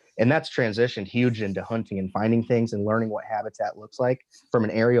are. And that's transitioned huge into hunting and finding things and learning what habitat looks like from an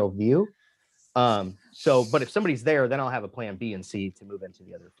aerial view. But if somebody's there, then I'll have a plan B and C to move into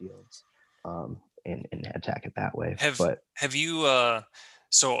the other fields and attack it that way. Have you,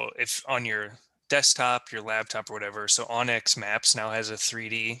 so if on your desktop, your laptop or whatever, so onX Maps now has a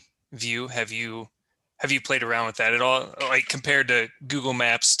 3D view. Have you played around with that at all? Like compared to Google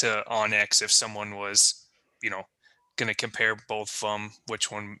Maps to onX, if someone was, going to compare both of them, which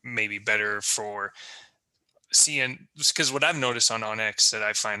one may be better for seeing? Because what I've noticed on onX that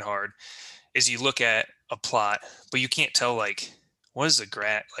I find hard is you look at a plot, but you can't tell what is the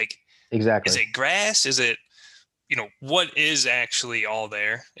grass, exactly. Is it grass? Is it, what is actually all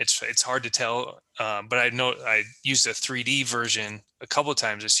there? It's hard to tell. But I know I used a 3D version a couple of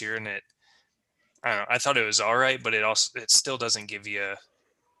times this year, and I don't know, I thought it was all right, but it still doesn't give you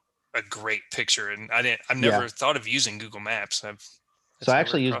a great picture, and I've never thought of using Google Maps. So I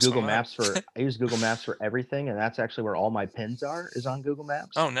actually use Google Maps for everything, and that's actually where all my pins is on Google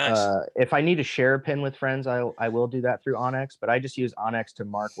Maps. Oh, nice. If I need to share a pin with friends, I will do that through Onyx, but I just use Onyx to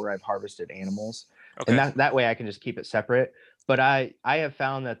mark where I've harvested animals, Okay. and that way I can just keep it separate. But I have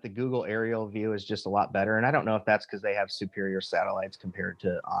found that the Google aerial view is just a lot better, and I don't know if that's because they have superior satellites compared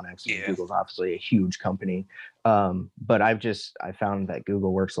to Onyx. Yeah. Google's obviously a huge company, but I found that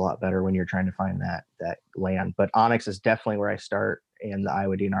Google works a lot better when you're trying to find that land. But Onyx is definitely where I start in the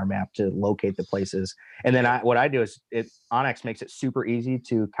Iowa DNR map to locate the places. And then what I do is Onyx makes it super easy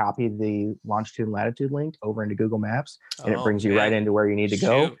to copy the longitude and latitude link over into Google Maps, and it brings you right into where you need to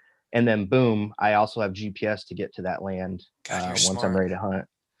go. And then boom, I also have GPS to get to that land once I'm ready to hunt.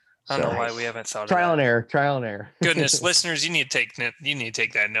 I don't know why we haven't thought of trial and error. Goodness, listeners, you need to take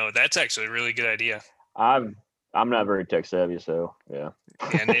that note. That's actually a really good idea. I'm not very tech savvy, so yeah.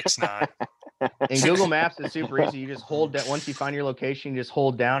 Yeah, Nick's not. And Google Maps is super easy. You just hold that once you find your location, you just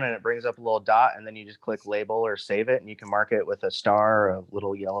hold down and it brings up a little dot, and then you just click label or save it, and you can mark it with a star or a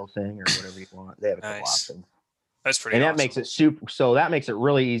little yellow thing or whatever you want. They have a couple options. That's pretty and awesome. That makes it super. So that makes it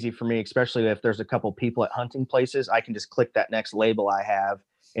really easy for me, especially if there's a couple people at hunting places. I can just click that next label I have,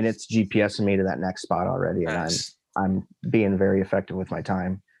 and it's GPSing me to that next spot already. Nice. And I'm being very effective with my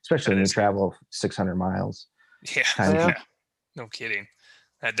time, especially when you travel 600 miles. Yeah. No kidding.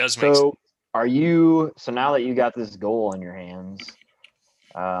 That does make sense. So now that you got this goal in your hands,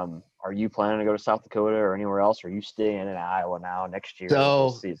 are you planning to go to South Dakota or anywhere else? Or are you staying in Iowa now next year?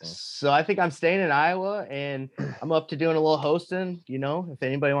 So I think I'm staying in Iowa, and I'm up to doing a little hosting. You know, if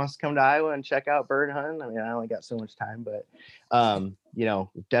anybody wants to come to Iowa and check out bird hunting, I mean, I only got so much time, but you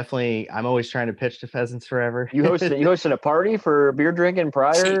know, definitely, I'm always trying to pitch to Pheasants Forever. You hosting a party for beer drinking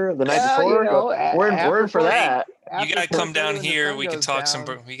prior the night before? You know, we're in for that. You gotta come down here. We can talk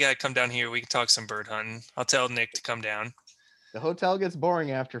We gotta come down here. We can talk some bird hunting. I'll tell Nick to come down. The hotel gets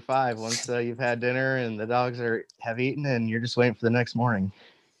boring after 5 once you've had dinner and the dogs have eaten and you're just waiting for the next morning.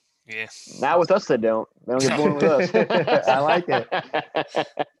 Yeah. Not with us, they don't get bored with us. I like it.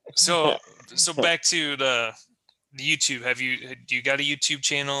 So back to the YouTube. Do you got a YouTube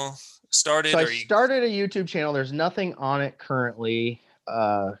channel started? So I started a YouTube channel. There's nothing on it currently.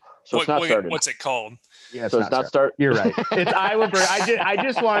 So it's not started. What's it called? Yeah, so it's not started. You're right. It's Iowa Bird. I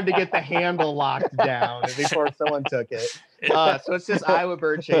just wanted to get the handle locked down before someone took it. So it's just Iowa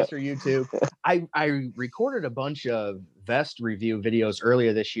Bird Chaser YouTube. I recorded a bunch of vest review videos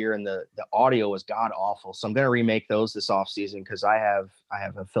earlier this year, and the audio was god awful. So I'm gonna remake those this off season because I have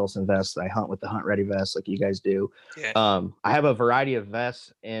a Filson vest. I hunt with the Hunt Ready vest like you guys do. Yeah. I have a variety of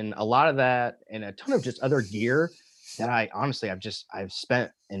vests, and a lot of that, and a ton of just other gear that I've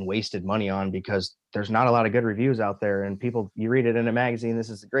spent and wasted money on because there's not a lot of good reviews out there, and you read it in a magazine. This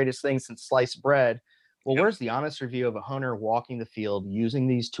is the greatest thing since sliced bread. Well, Where's the honest review of a hunter walking the field using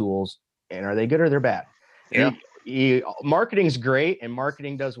these tools, and are they good or they're bad? Yeah. Marketing's great, and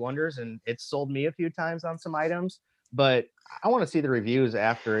marketing does wonders, and it's sold me a few times on some items, but I want to see the reviews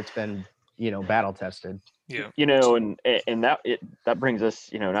after it's been, battle tested. Yeah. And that brings us,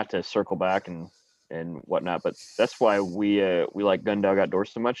 not to circle back and whatnot, but that's why we like Gun Dog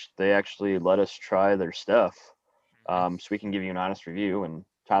Outdoors so much. They actually let us try their stuff, so we can give you an honest review. And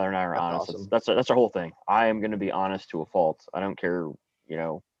Tyler and I are honest. Awesome. That's our whole thing. I am going to be honest to a fault. I don't care.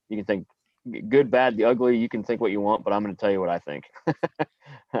 You can think good, bad, the ugly. You can think what you want, but I'm going to tell you what I think.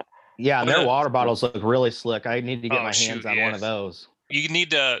 Yeah, and their water bottles look really slick. I need to get my hands on one of those. You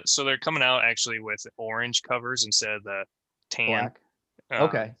need to. So they're coming out actually with orange covers instead of the tan. Black.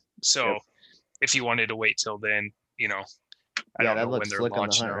 Okay. So. Yep. If you wanted to wait till then, I don't know when they're slick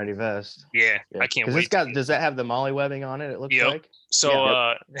launching. On the Hunt Ready vest. Yeah, I can't wait. Does that have the molly webbing on it? It looks like.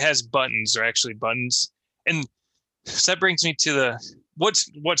 So it has buttons. They're actually buttons, and so that brings me to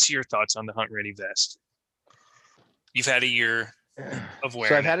what's your thoughts on the Hunt Ready vest? You've had a year of wearing.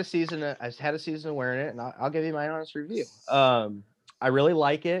 So I've had a season of wearing it, and I'll give you my honest review. I really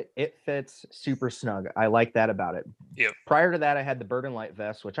like it. It fits super snug. I like that about it. Yeah. Prior to that, I had the Bird and Light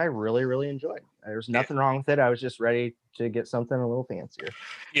vest, which I really, really enjoyed. There's nothing wrong with it. I was just ready to get something a little fancier.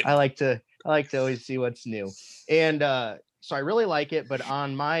 Yeah. I like to always see what's new. And so I really like it. But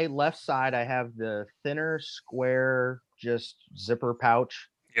on my left side, I have the thinner, square, just zipper pouch.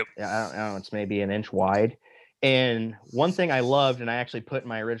 Yep. Yeah, I don't know. It's maybe an inch wide. And one thing I loved, and I actually put in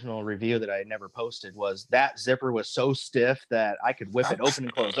my original review that I had never posted, was that zipper was so stiff that I could whip it open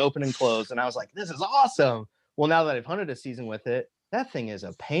and close. And I was like, this is awesome. Well, now that I've hunted a season with it, that thing is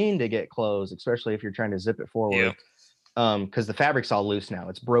a pain to get closed, especially if you're trying to zip it forward. Because the fabric's all loose now.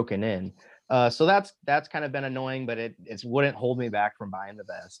 It's broken in. So that's kind of been annoying, but it wouldn't hold me back from buying the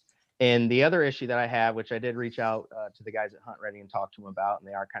vest. And the other issue that I have, which I did reach out to the guys at Hunt Ready and talk to them about, and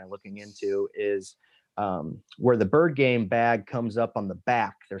they are kind of looking into, is where the bird game bag comes up on the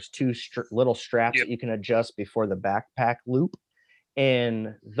back. There's two little straps Yep. that you can adjust before the backpack loop.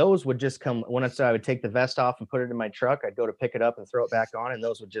 And those would just come when I would take the vest off and put it in my truck. I'd go to pick it up and throw it back on, and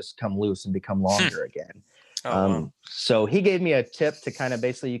those would just come loose and become longer again. Wow. So he gave me a tip to kind of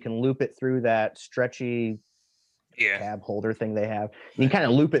basically you can loop it through that stretchy tab holder thing they have. You can kind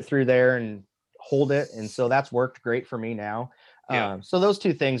of loop it through there and hold it. And so that's worked great for me now. So those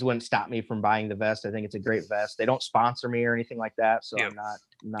two things wouldn't stop me from buying the vest. I think it's a great vest. They don't sponsor me or anything like that. So I'm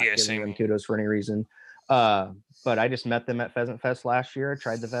not giving them kudos for any reason. But I just met them at Pheasant Fest last year. I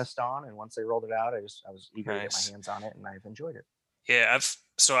tried the vest on, and once they rolled it out, I was eager to get my hands on it, and I've enjoyed it. Yeah,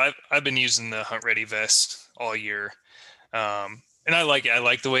 I've been using the Hunt Ready vest all year. And I like it. I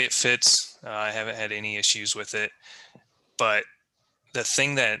like the way it fits. I haven't had any issues with it. But the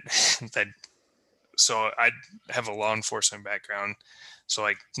thing so I have a law enforcement background. So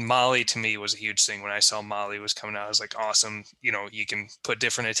like Molly to me was a huge thing. When I saw Molly was coming out, I was like, awesome. You know, you can put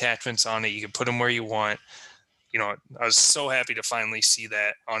different attachments on it. You can put them where you want. You know, I was so happy to finally see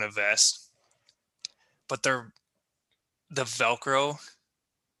that on a vest. But the Velcro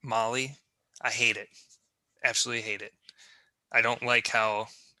Molly, I hate it. Absolutely hate it. I don't like how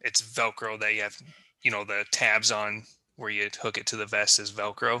it's Velcro that you have, you know, the tabs on where you hook it to the vest is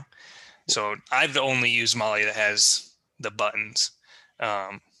Velcro. So I've only used Molly that has the buttons.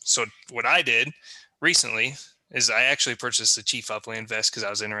 So what I did recently is I actually purchased the Chief Upland vest because I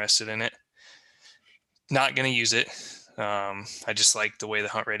was interested in it. Not going to use it. I just like the way the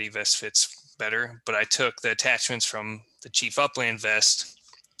Hunt Ready vest fits better. But I took the attachments from the Chief Upland vest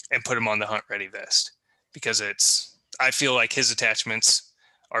and put them on the Hunt Ready vest because I feel like his attachments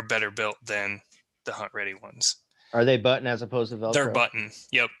are better built than the Hunt Ready ones. Are they button as opposed to Velcro? They're button.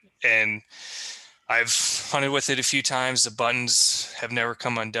 Yep. And I've hunted with it a few times. The buttons have never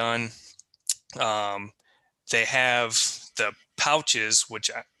come undone. They have the pouches,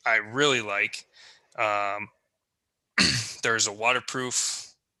 which I really like. There's a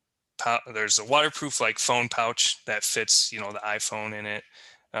waterproof like phone pouch that fits, you know, the iPhone in it,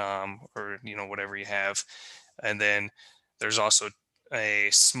 or, you know, whatever you have. And then there's also a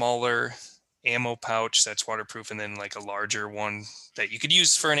smaller ammo pouch that's waterproof, and then like a larger one that you could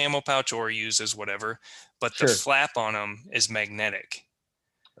use for an ammo pouch or use as whatever. But the flap on them is magnetic.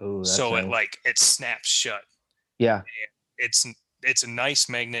 Oh, so nice. it snaps shut. Yeah. It's a nice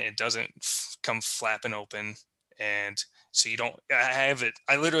magnet. It doesn't come flapping open. And so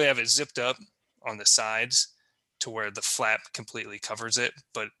I literally have it zipped up on the sides to where the flap completely covers it,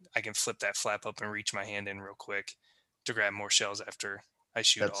 but I can flip that flap up and reach my hand in real quick to grab more shells after I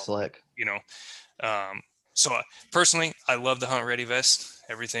shoot. That's slick. You know, so personally, I love the Hunt Ready vest,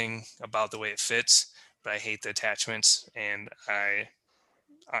 everything about the way it fits, but I hate the attachments, and I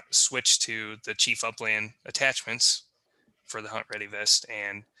switched to the Chief Upland attachments for the Hunt Ready vest,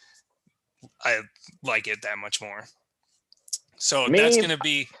 and I like it that much more. So that's going to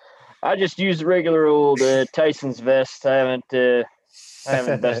be. I just use the regular old Tyson's vest. I haven't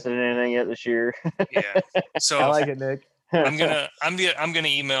invested in anything yet this year. Yeah. So I like it, Nick. I'm gonna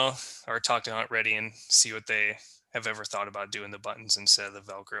email or talk to Hunt Ready and see what they have ever thought about doing the buttons instead of the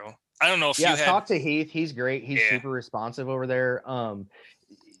Velcro. I don't know if talk to Heath. He's great. He's super responsive over there.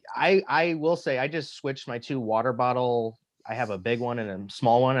 I will say I just switched my two water bottle. I have a big one and a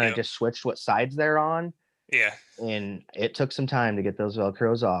small one, and I just switched what sides they're on. Yeah. And it took some time to get those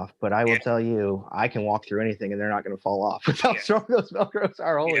Velcros off, but I will tell you, I can walk through anything and they're not going to fall off without throwing those Velcros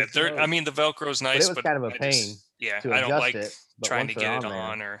are always. Yeah, I mean, the Velcro's nice, but it was kind of a pain. I don't like trying to get it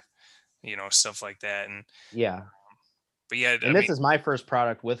on or, you know, stuff like that. And but yeah, and this is my first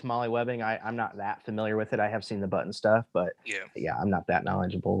product with Molly webbing. I'm not that familiar with it. I have seen the button stuff, but I'm not that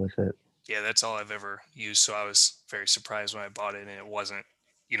knowledgeable with it. Yeah, that's all I've ever used. So I was very surprised when I bought it and it wasn't,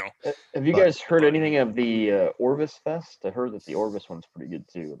 you know. Have you guys heard anything of the Orvis vest? I heard that the Orvis one's pretty good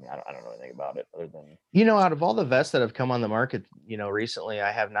too. I mean, I don't know anything about it other than, you know, out of all the vests that have come on the market, you know, recently,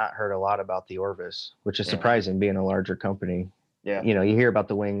 I have not heard a lot about the Orvis, which is surprising being a larger company. Yeah. You know, you hear about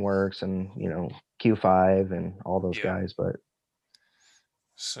the Wingworks and, you know, Q5 and all those guys, but.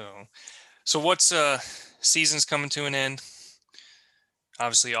 So what's season's coming to an end?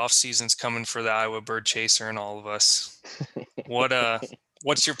 Obviously off season's coming for the Iowa Bird Chaser and all of us.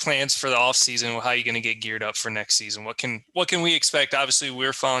 What's your plans for the off season? How are you going to get geared up for next season? What can we expect? Obviously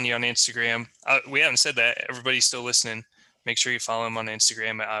we're following you on Instagram. We haven't said that. Everybody's still listening. Make sure you follow him on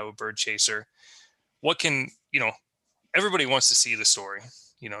Instagram at Iowa Bird Chaser. What can, you know, everybody wants to see the story,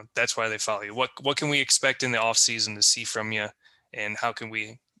 you know, that's why they follow you. What can we expect in the off season to see from you, and how can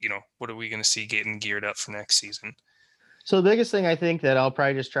we, what are we going to see getting geared up for next season? So the biggest thing I think that I'll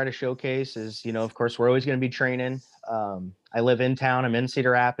probably just try to showcase is, of course, we're always going to be training. I live in town. I'm in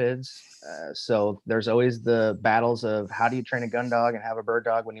Cedar Rapids. So there's always the battles of how do you train a gun dog and have a bird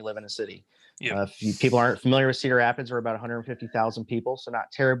dog when you live in a city. Yep. If people aren't familiar with Cedar Rapids, we're about 150,000 people, so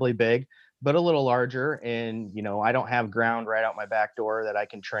not terribly big, but a little larger. And, I don't have ground right out my back door that I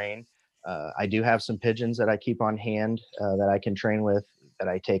can train. I do have some pigeons that I keep on hand that I can train with, that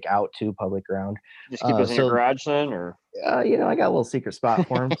I take out to public ground. Just keep those in your garage then, or? I got a little secret spot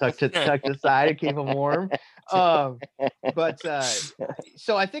for them tucked aside to keep them warm. But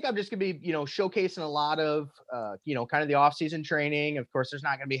so I think I'm just gonna be, showcasing a lot of, kind of the off-season training. Of course, there's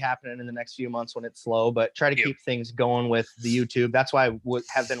not gonna be happening in the next few months when it's slow, but try to keep things going with the YouTube. That's why I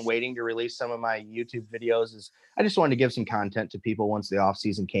have been waiting to release some of my YouTube videos. Is I just wanted to give some content to people once the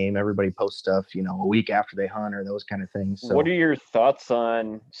off-season came. Everybody posts stuff, a week after they hunt or those kind of things. So, what are your thoughts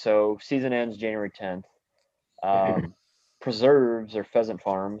on? So season ends January 10th. Preserves or pheasant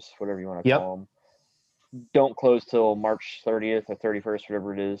farms, whatever you want to call them, don't close till March 30th or 31st,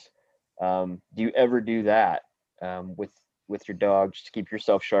 whatever it is. Do you ever do that with your dog just to keep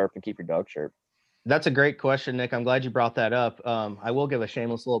yourself sharp and keep your dog sharp? That's a great question, Nick. I'm glad you brought that up. I will give a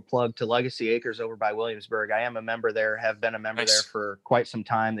shameless little plug to Legacy Acres over by Williamsburg. I am a member there, have been a member there for quite some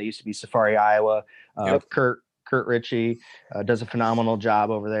time. They used to be Safari, Iowa. Kurt Ritchie does a phenomenal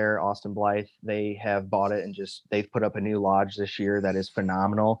job over there. Austin Blythe, they have bought it and they've put up a new lodge this year that is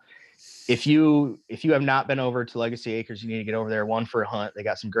phenomenal. If you have not been over to Legacy Acres, you need to get over there. One, for a hunt. They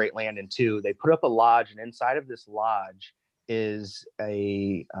got some great land, and two, they put up a lodge, and inside of this lodge is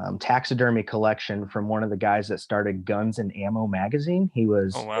a taxidermy collection from one of the guys that started Guns and Ammo magazine. He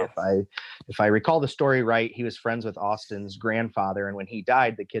was, if I recall the story right, he was friends with Austin's grandfather, and when he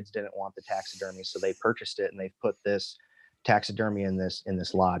died, the kids didn't want the taxidermy, so they purchased it, and they've put this taxidermy in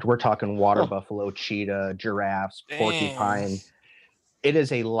this lodge. We're talking water buffalo, cheetah, giraffes, porcupine. It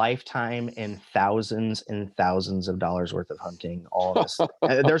is a lifetime and thousands of dollars worth of hunting. All of this.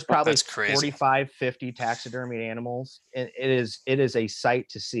 There's probably 45, 50 taxidermied animals. And it is a sight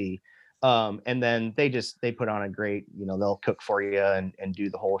to see. And then they put on a great, they'll cook for you and do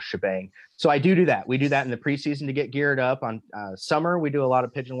the whole shebang. So I do that. We do that in the preseason to get geared up. On summer, we do a lot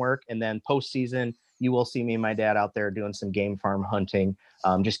of pigeon work. And then postseason, you will see me and my dad out there doing some game farm hunting,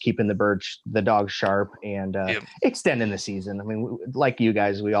 just keeping the dogs sharp and extending the season. I mean, like you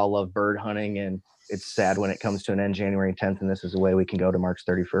guys, we all love bird hunting, and it's sad when it comes to an end January 10th, and this is the way we can go to March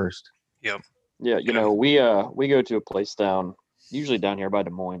 31st. Yep. Yeah, we go to a place usually down here by Des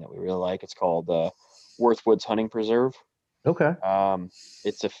Moines that we really like. It's called Worth Woods Hunting Preserve. Okay.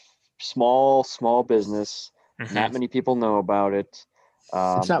 It's a small business. Mm-hmm. Not many people know about it.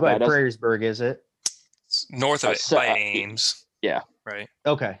 It's not by Prairiesburg, is it? It's north of it, by Ames. Yeah. Right.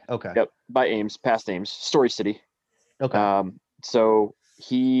 Okay. Yep. By Ames, past Ames, Story City. Okay. So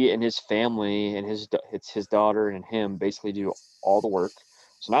he and his family and his daughter and him basically do all the work.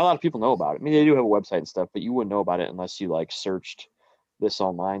 So not a lot of people know about it. I mean, they do have a website and stuff, but you wouldn't know about it unless you searched this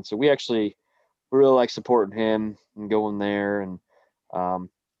online. So we really like supporting him and going there, and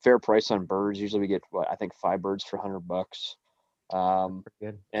fair price on birds. Usually we get, I think 5 birds for $100.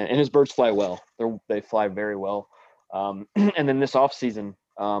 And his birds fly well. They fly very well. And then this off season,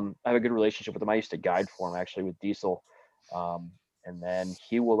 I have a good relationship with him. I used to guide for him actually with Diesel. And then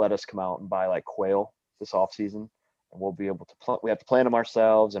he will let us come out and buy quail this off season, and we'll be able to we have to plant them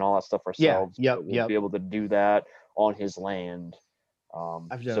ourselves and all that stuff ourselves. Yeah. We'll be able to do that on his land.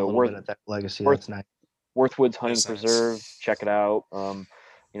 I've done a little bit at that Legacy. That's nice. Worth Woods Hunting Preserve. Check it out.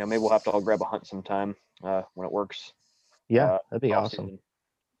 Maybe we'll have to all grab a hunt sometime when it works. Yeah, that'd be awesome.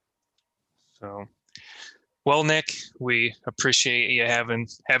 So, well, Nick, we appreciate you having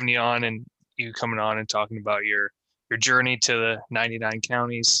you on, and you coming on and talking about your journey to the 99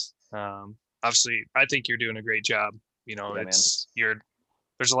 counties. Obviously, I think you're doing a great job. There's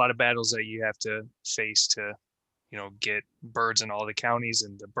a lot of battles that you have to face to, get birds in all the counties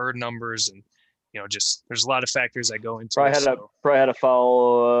and the bird numbers, and there's a lot of factors that go into it. Probably had to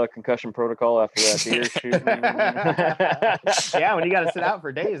follow concussion protocol after that deer shooting. Yeah, when you got to sit out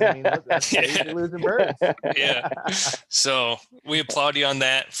for days, I mean, that's crazy losing birds. Yeah. So we applaud you on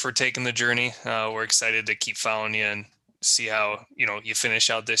that for taking the journey. We're excited to keep following you and see how, you finish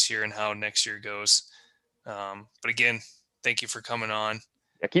out this year and how next year goes. But again, thank you for coming on.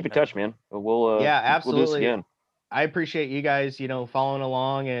 Yeah, keep in touch, man. We'll absolutely. We'll do this again. I appreciate you guys, following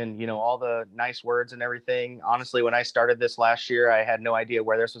along and, all the nice words and everything. Honestly, when I started this last year, I had no idea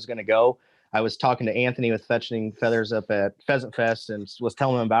where this was going to go. I was talking to Anthony with Fetching Feathers up at Pheasant Fest and was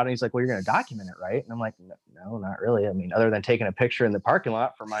telling him about it. He's like, well, you're going to document it, right? And I'm like, no, not really. I mean, other than taking a picture in the parking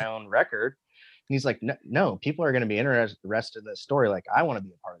lot for my own record. And he's like, no, people are going to be interested in this story. Like, I want to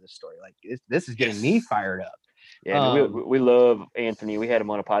be a part of this story. Like, this is getting me fired up. Yeah, I mean, we love Anthony. We had him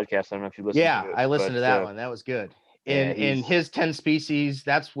on a podcast. I don't know if you listened to it. I listened to that one. That was good. In his 10 species,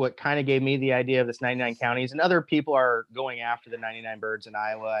 that's what kind of gave me the idea of this 99 counties. And other people are going after the 99 birds in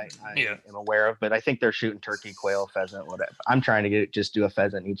Iowa. I am aware of, but I think they're shooting turkey, quail, pheasant, whatever. I'm trying to just do a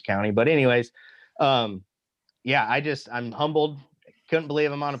pheasant in each county. But anyways, I'm humbled. Couldn't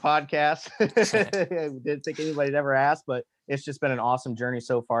believe I'm on a podcast. I didn't think anybody'd ever asked, but it's just been an awesome journey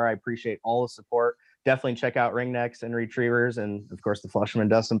so far. I appreciate all the support. Definitely check out Ringnecks and Retrievers, and of course the Flushman and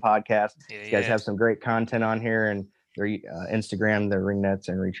Dustin podcast. You guys have some great content on here, and their Instagram, their Ringnecks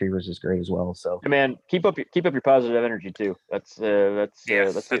and Retrievers is great as well. So, hey man, keep up your positive energy too. That's fun to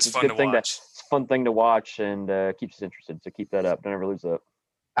watch. It's a fun thing to watch, and keeps us interested. So keep that up. Don't ever lose that.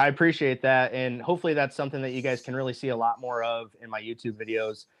 I appreciate that, and hopefully that's something that you guys can really see a lot more of in my YouTube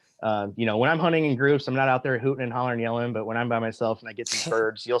videos. When I'm hunting in groups, I'm not out there hooting and hollering, yelling, but when I'm by myself and I get these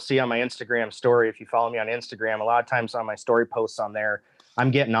birds, you'll see on my Instagram story, if you follow me on Instagram, a lot of times on my story posts on there,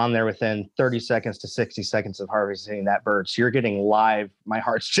 I'm getting on there within 30 seconds to 60 seconds of harvesting that bird. So you're getting live. My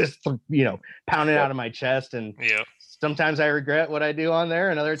heart's just, pounding out of my chest. And sometimes I regret what I do on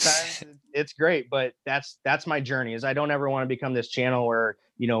there, and other times it's great, but that's my journey. Is I don't ever want to become this channel where,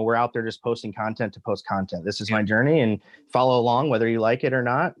 we're out there just posting content to post content. This is my journey, and follow along, whether you like it or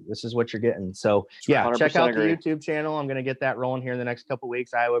not. This is what you're getting. So check out the YouTube channel. I'm going to get that rolling here in the next couple of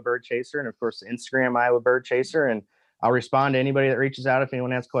weeks, Iowa Bird Chaser. And of course, Instagram, Iowa Bird Chaser. And I'll respond to anybody that reaches out. If anyone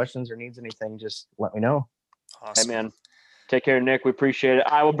has questions or needs anything, just let me know. Awesome. Hey man, take care, Nick. We appreciate it.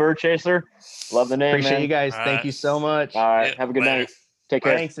 Iowa Bird Chaser. Love the name. Appreciate man. you guys. Thank you so much. All right. Have a good night. Take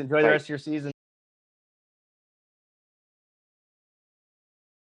care. Thanks. Enjoy the rest of your season.